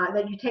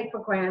 that you take for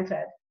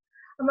granted.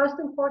 But most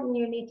important,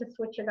 you need to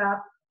switch it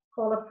up,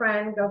 call a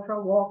friend, go for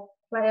a walk,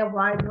 play a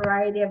wide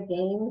variety of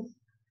games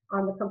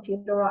on the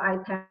computer or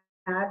iPad.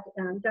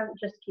 Don't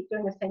just keep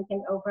doing the same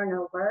thing over and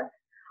over.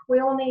 We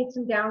all need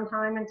some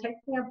downtime, and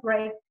taking a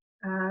break,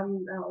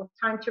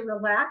 time to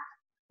relax,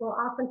 will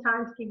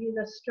oftentimes give you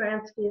the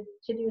strength to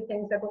do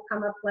things that will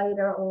come up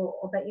later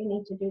or that you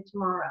need to do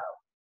tomorrow.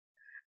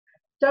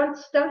 don't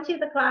see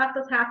the glass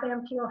as half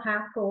empty or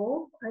half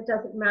full. It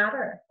doesn't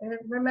matter. And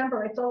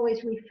remember, it's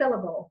always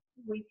refillable.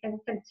 We can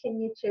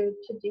continue to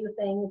do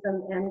things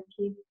and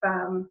keep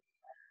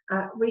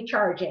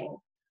recharging.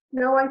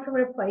 No one can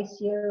replace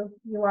you.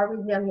 You are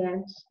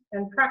resilient.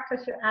 And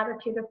practice your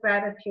attitude of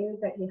gratitude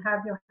that you have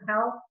your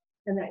health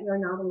and that you're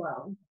not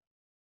alone.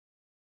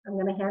 I'm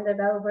going to hand it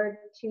over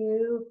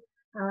to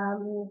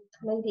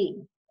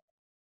Nadine.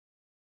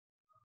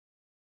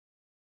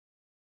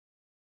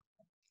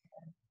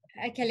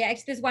 Okay,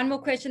 actually, there's one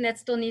more question that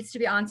still needs to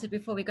be answered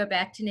before we go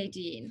back to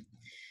Nadine.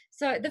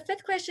 So the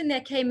fifth question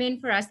that came in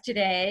for us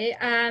today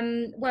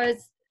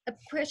was a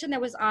question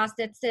that was asked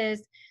that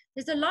says,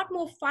 there's a lot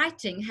more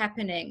fighting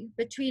happening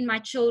between my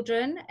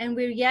children and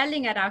we're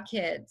yelling at our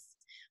kids.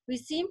 We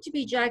seem to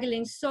be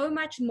juggling so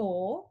much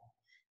more.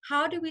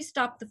 How do we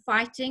stop the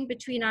fighting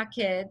between our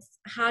kids?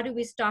 How do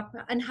we stop,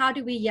 and how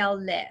do we yell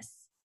less?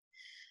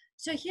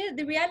 So here,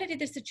 the reality of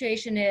the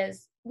situation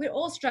is we're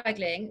all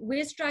struggling.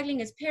 We're struggling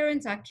as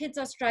parents. Our kids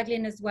are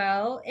struggling as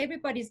well.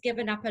 Everybody's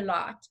given up a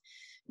lot.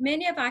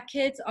 Many of our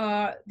kids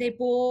they're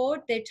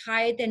bored, they're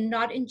tired, they're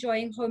not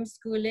enjoying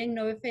homeschooling.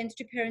 No offense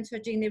to parents who are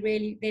doing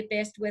their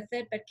best with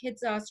it, but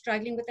kids are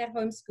struggling with that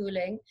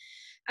homeschooling.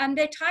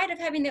 They're tired of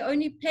having their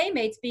only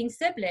playmates being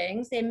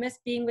siblings. They miss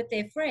being with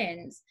their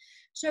friends.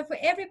 So for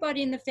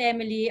everybody in the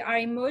family, our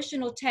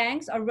emotional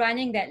tanks are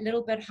running that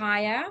little bit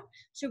higher.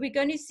 So we're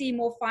going to see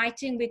more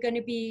fighting. We're going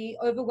to be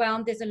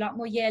overwhelmed. There's a lot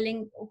more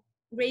yelling,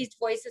 raised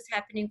voices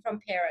happening from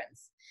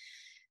parents.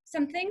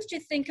 Some things to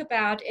think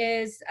about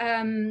is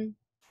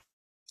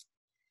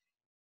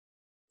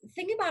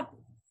think about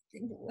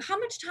how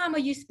much time are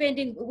you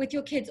spending with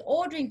your kids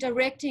ordering,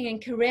 directing,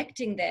 and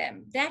correcting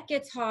them? That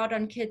gets hard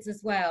on kids as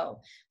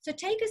well. So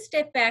take a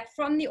step back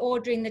from the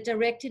ordering, the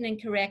directing,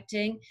 and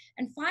correcting,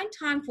 and find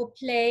time for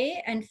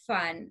play and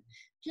fun.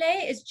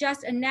 Play is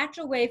just a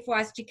natural way for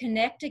us to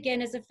connect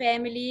again as a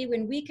family.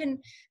 When we can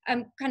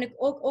kind of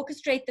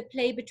orchestrate the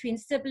play between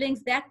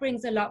siblings, that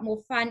brings a lot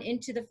more fun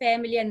into the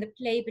family and the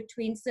play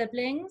between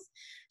siblings.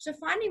 So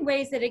finding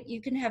ways that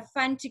you can have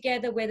fun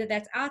together, whether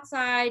that's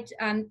outside,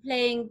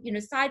 playing,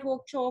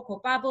 sidewalk chalk or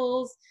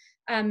bubbles,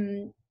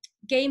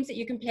 games that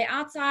you can play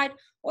outside,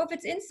 or if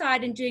it's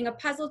inside and doing a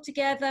puzzle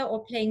together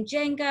or playing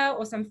Jenga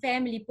or some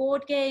family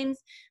board games.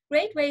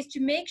 Great ways to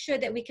make sure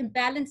that we can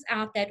balance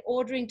out that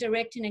ordering,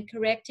 directing, and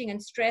correcting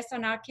and stress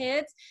on our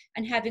kids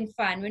and having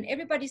fun. When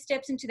everybody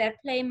steps into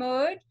that play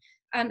mode,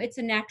 it's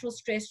a natural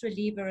stress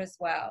reliever as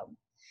well.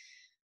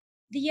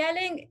 The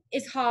yelling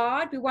is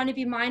hard. We want to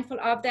be mindful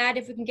of that.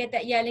 If we can get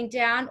that yelling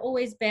down,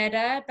 always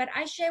better. But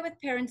I share with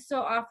parents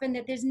so often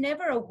that there's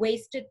never a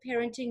wasted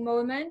parenting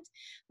moment.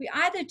 We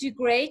either do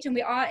great and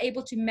we are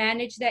able to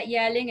manage that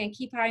yelling and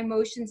keep our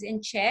emotions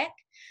in check.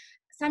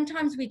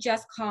 Sometimes we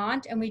just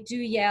can't and we do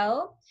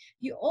yell.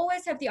 You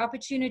always have the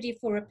opportunity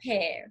for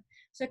repair.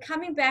 So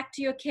coming back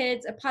to your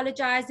kids,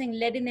 apologizing,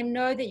 letting them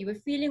know that you were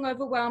feeling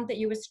overwhelmed, that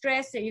you were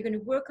stressed, that you're going to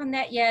work on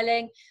that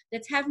yelling.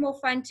 Let's have more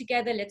fun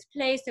together. Let's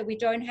play so we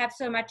don't have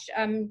so much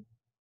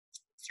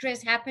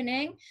stress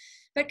happening.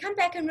 But come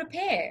back and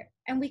repair.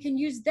 And we can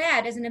use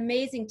that as an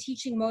amazing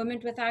teaching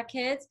moment with our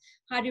kids,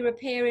 how to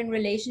repair in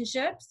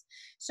relationships.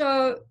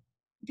 So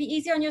be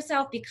easy on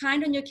yourself, be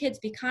kind on your kids,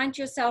 be kind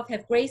to yourself,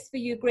 have grace for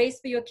you, grace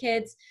for your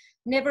kids.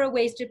 Never a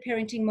wasted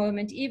parenting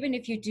moment, even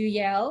if you do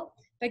yell.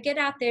 But get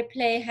out there,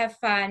 play, have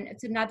fun.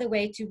 It's another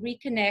way to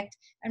reconnect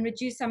and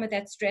reduce some of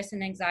that stress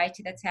and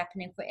anxiety that's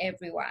happening for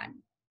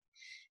everyone.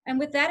 And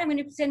with that, I'm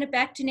going to send it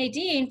back to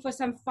Nadine for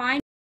some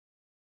final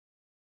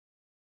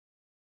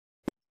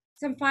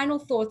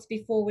thoughts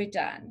before we're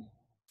done.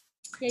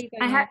 Here you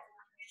go.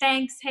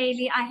 Thanks,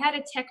 Haley. I had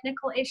a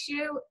technical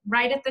issue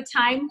right at the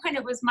time when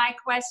it was my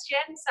question,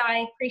 so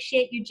I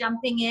appreciate you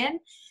jumping in.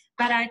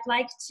 But I'd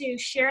like to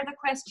share the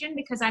question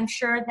because I'm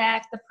sure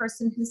that the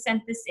person who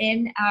sent this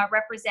in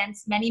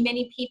represents many,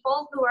 many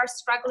people who are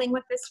struggling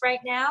with this right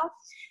now.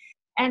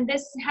 And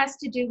this has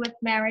to do with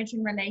marriage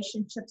and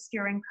relationships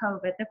during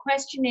COVID. The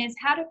question is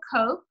how to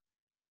cope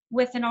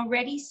with an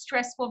already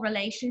stressful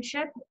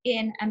relationship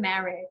in a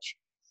marriage.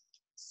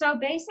 So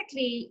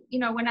basically,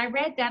 when I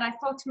read that, I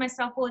thought to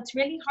myself, well, it's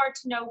really hard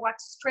to know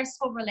what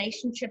stressful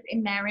relationship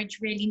in marriage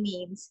really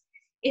means.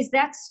 Is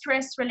that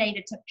stress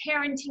related to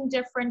parenting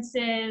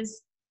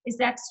differences? Is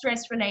that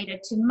stress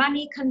related to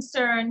money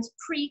concerns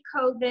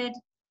pre-COVID,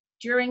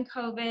 during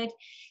COVID?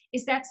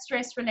 Is that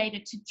stress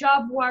related to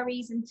job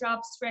worries and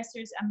job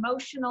stressors,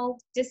 emotional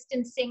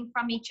distancing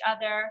from each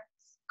other?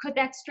 Could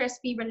that stress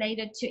be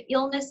related to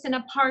illness in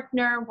a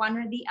partner, one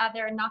or the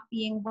other not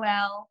being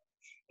well?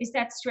 Is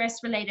that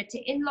stress related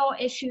to in-law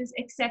issues,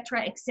 et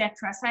cetera, et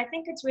cetera? So I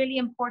think it's really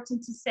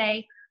important to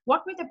say,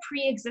 what were the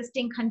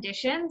pre-existing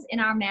conditions in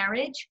our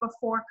marriage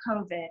before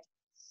COVID?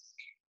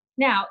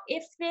 Now,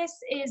 if this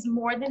is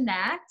more than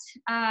that,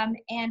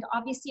 and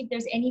obviously if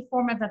there's any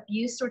form of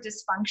abuse or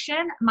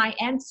dysfunction, my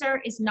answer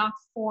is not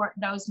for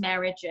those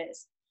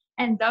marriages.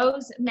 And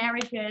those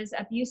marriages,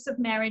 abusive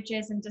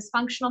marriages and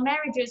dysfunctional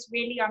marriages,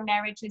 really are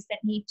marriages that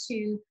need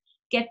to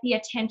get the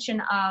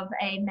attention of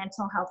a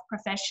mental health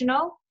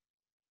professional.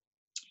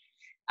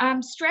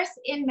 Stress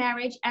in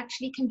marriage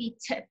actually can be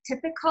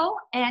typical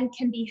and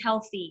can be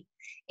healthy,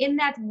 in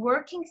that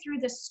working through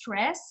the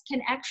stress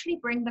can actually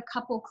bring the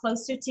couple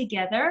closer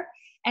together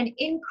and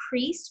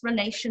increase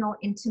relational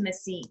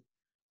intimacy.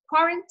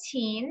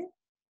 Quarantine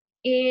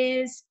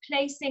is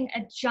placing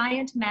a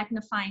giant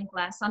magnifying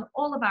glass on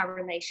all of our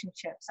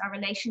relationships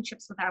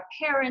with our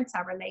parents,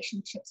 our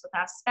relationships with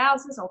our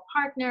spouses or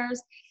partners,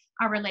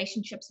 our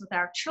relationships with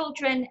our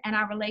children, and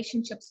our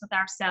relationships with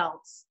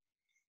ourselves,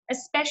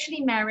 especially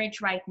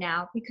marriage right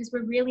now, because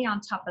we're really on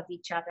top of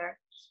each other.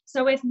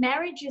 So if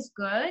marriage is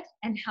good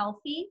and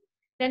healthy,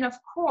 then of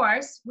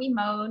course we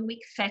moan,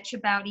 we fetch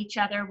about each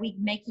other, we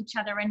make each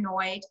other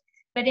annoyed.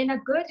 But in a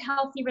good,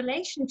 healthy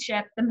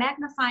relationship, the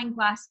magnifying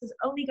glass is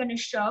only going to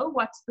show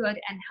what's good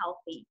and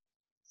healthy.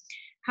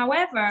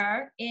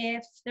 However,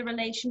 if the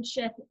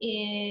relationship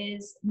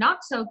is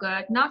not so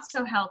good, not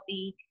so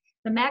healthy,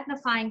 the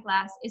magnifying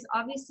glass is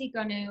obviously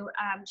going to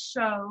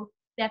show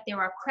that there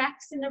are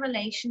cracks in the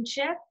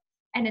relationship,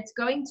 and it's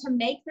going to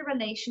make the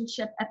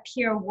relationship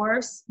appear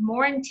worse,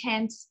 more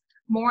intense,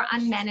 more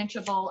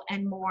unmanageable,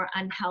 and more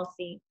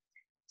unhealthy.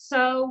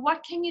 So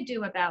what can you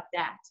do about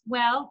that?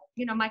 Well,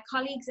 my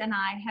colleagues and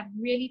I have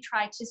really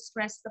tried to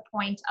stress the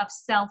point of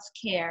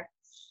self-care.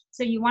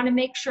 So you want to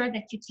make sure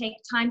that you take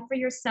time for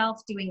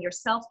yourself, doing your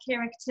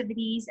self-care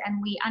activities. And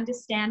we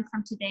understand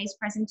from today's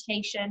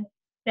presentation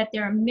that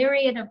there are a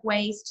myriad of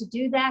ways to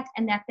do that,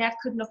 and that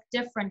could look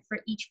different for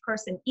each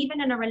person. Even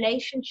in a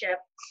relationship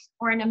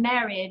or in a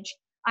marriage,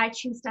 I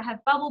choose to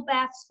have bubble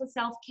baths for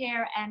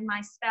self-care, and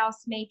my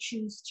spouse may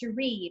choose to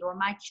read, or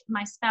my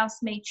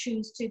spouse may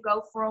choose to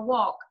go for a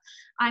walk.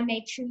 I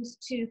may choose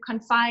to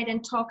confide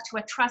and talk to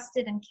a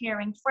trusted and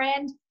caring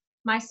friend.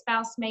 My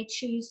spouse may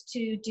choose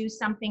to do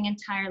something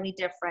entirely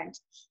different.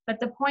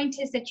 But the point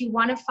is that you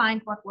want to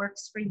find what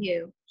works for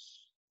you.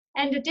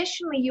 And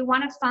additionally, you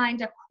want to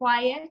find a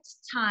quiet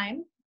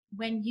time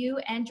when you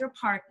and your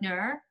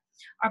partner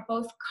are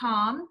both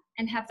calm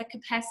and have the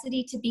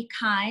capacity to be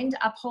kind,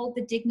 uphold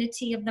the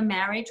dignity of the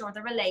marriage or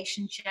the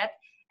relationship,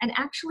 and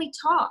actually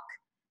talk.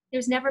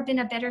 There's never been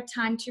a better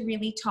time to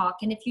really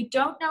talk. And if you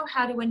don't know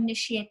how to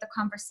initiate the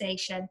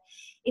conversation,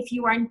 if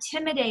you are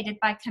intimidated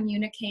by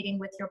communicating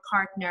with your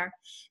partner,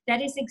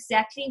 that is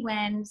exactly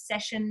when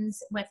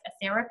sessions with a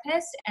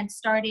therapist and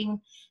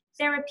starting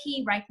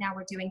therapy, right now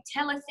we're doing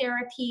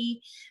teletherapy,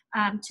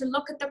 to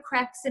look at the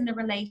cracks in the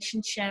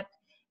relationship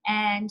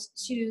and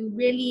to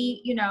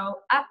really,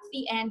 up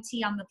the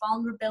ante on the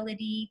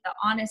vulnerability, the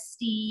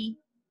honesty,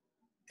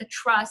 the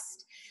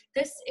trust.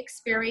 This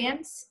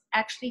experience,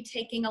 actually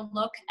taking a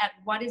look at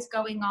what is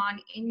going on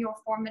in your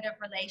formative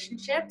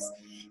relationships,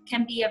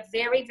 can be a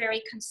very,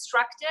 very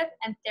constructive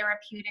and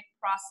therapeutic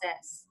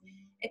process.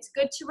 It's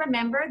good to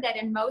remember that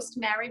in most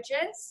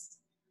marriages,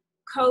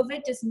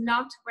 COVID does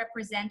not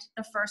represent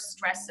the first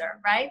stressor,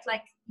 right?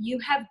 Like, you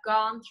have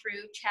gone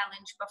through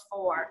challenge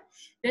before.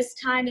 This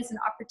time is an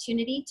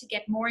opportunity to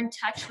get more in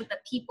touch with the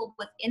people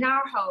within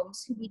our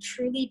homes who we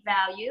truly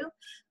value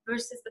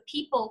versus the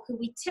people who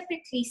we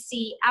typically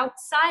see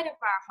outside of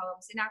our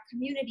homes, in our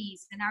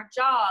communities, in our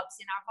jobs,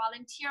 in our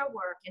volunteer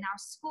work, in our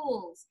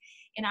schools,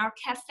 in our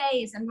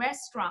cafes and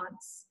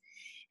restaurants.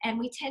 And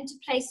we tend to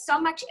place so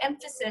much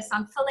emphasis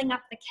on filling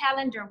up the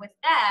calendar with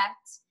that,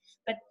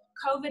 but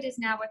COVID is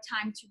now a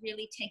time to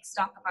really take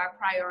stock of our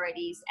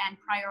priorities and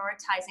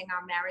prioritizing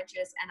our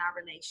marriages and our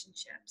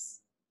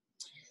relationships.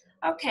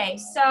 Okay,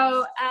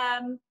 so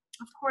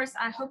of course,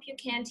 I hope you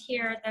can't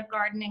hear the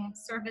gardening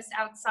service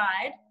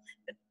outside.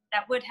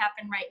 That would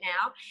happen right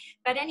now.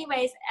 But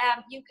anyways,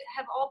 you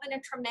have all been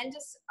a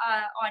tremendous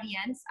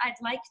audience.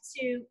 I'd like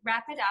to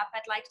wrap it up.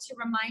 I'd like to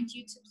remind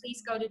you to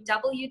please go to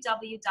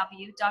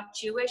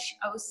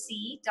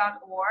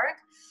www.jewishoc.org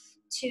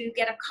to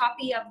get a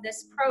copy of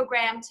this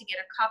program, to get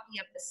a copy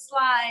of the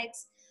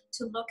slides,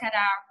 to look at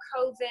our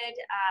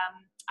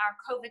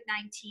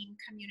COVID-19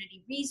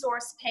 community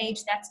resource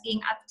page that's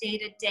being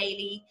updated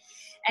daily,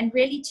 and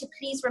really to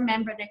please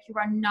remember that you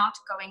are not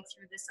going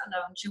through this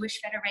alone. Jewish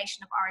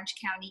Federation of Orange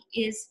County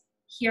is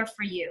here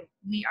for you.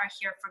 We are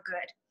here for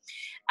good.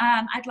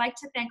 I'd like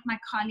to thank my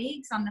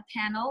colleagues on the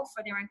panel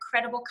for their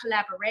incredible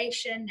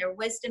collaboration, their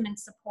wisdom and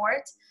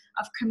support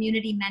of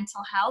community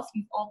mental health.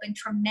 You've all been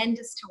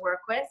tremendous to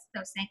work with,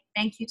 so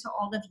thank you to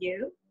all of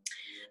you.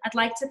 I'd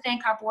like to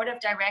thank our board of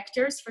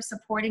directors for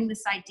supporting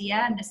this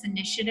idea and this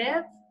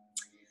initiative.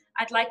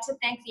 I'd like to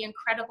thank the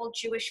incredible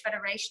Jewish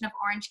Federation of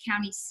Orange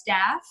County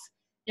staff.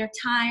 Their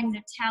time,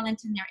 their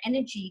talent, and their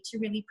energy to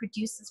really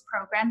produce this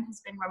program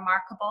has been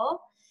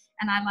remarkable.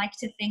 And I like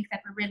to think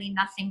that we're really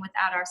nothing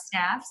without our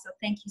staff. So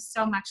thank you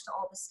so much to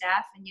all the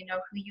staff, and you know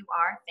who you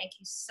are. Thank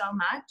you so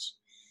much.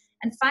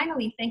 And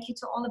finally, thank you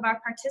to all of our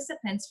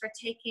participants for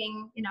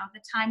taking,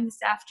 the time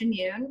this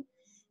afternoon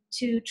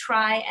to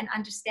try and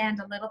understand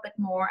a little bit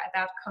more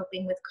about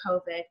coping with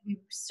COVID. We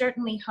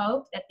certainly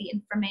hope that the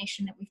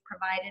information that we've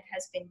provided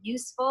has been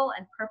useful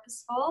and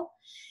purposeful.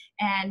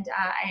 And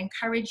I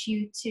encourage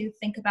you to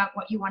think about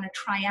what you want to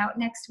try out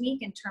next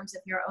week in terms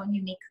of your own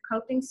unique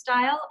coping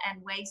style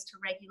and ways to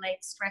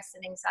regulate stress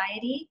and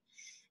anxiety.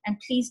 And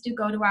please do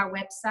go to our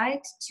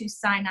website to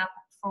sign up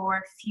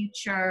for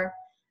future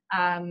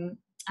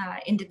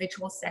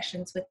individual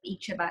sessions with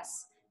each of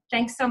us.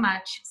 Thanks so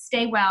much.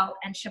 Stay well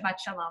and Shabbat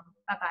Shalom.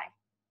 Bye-bye.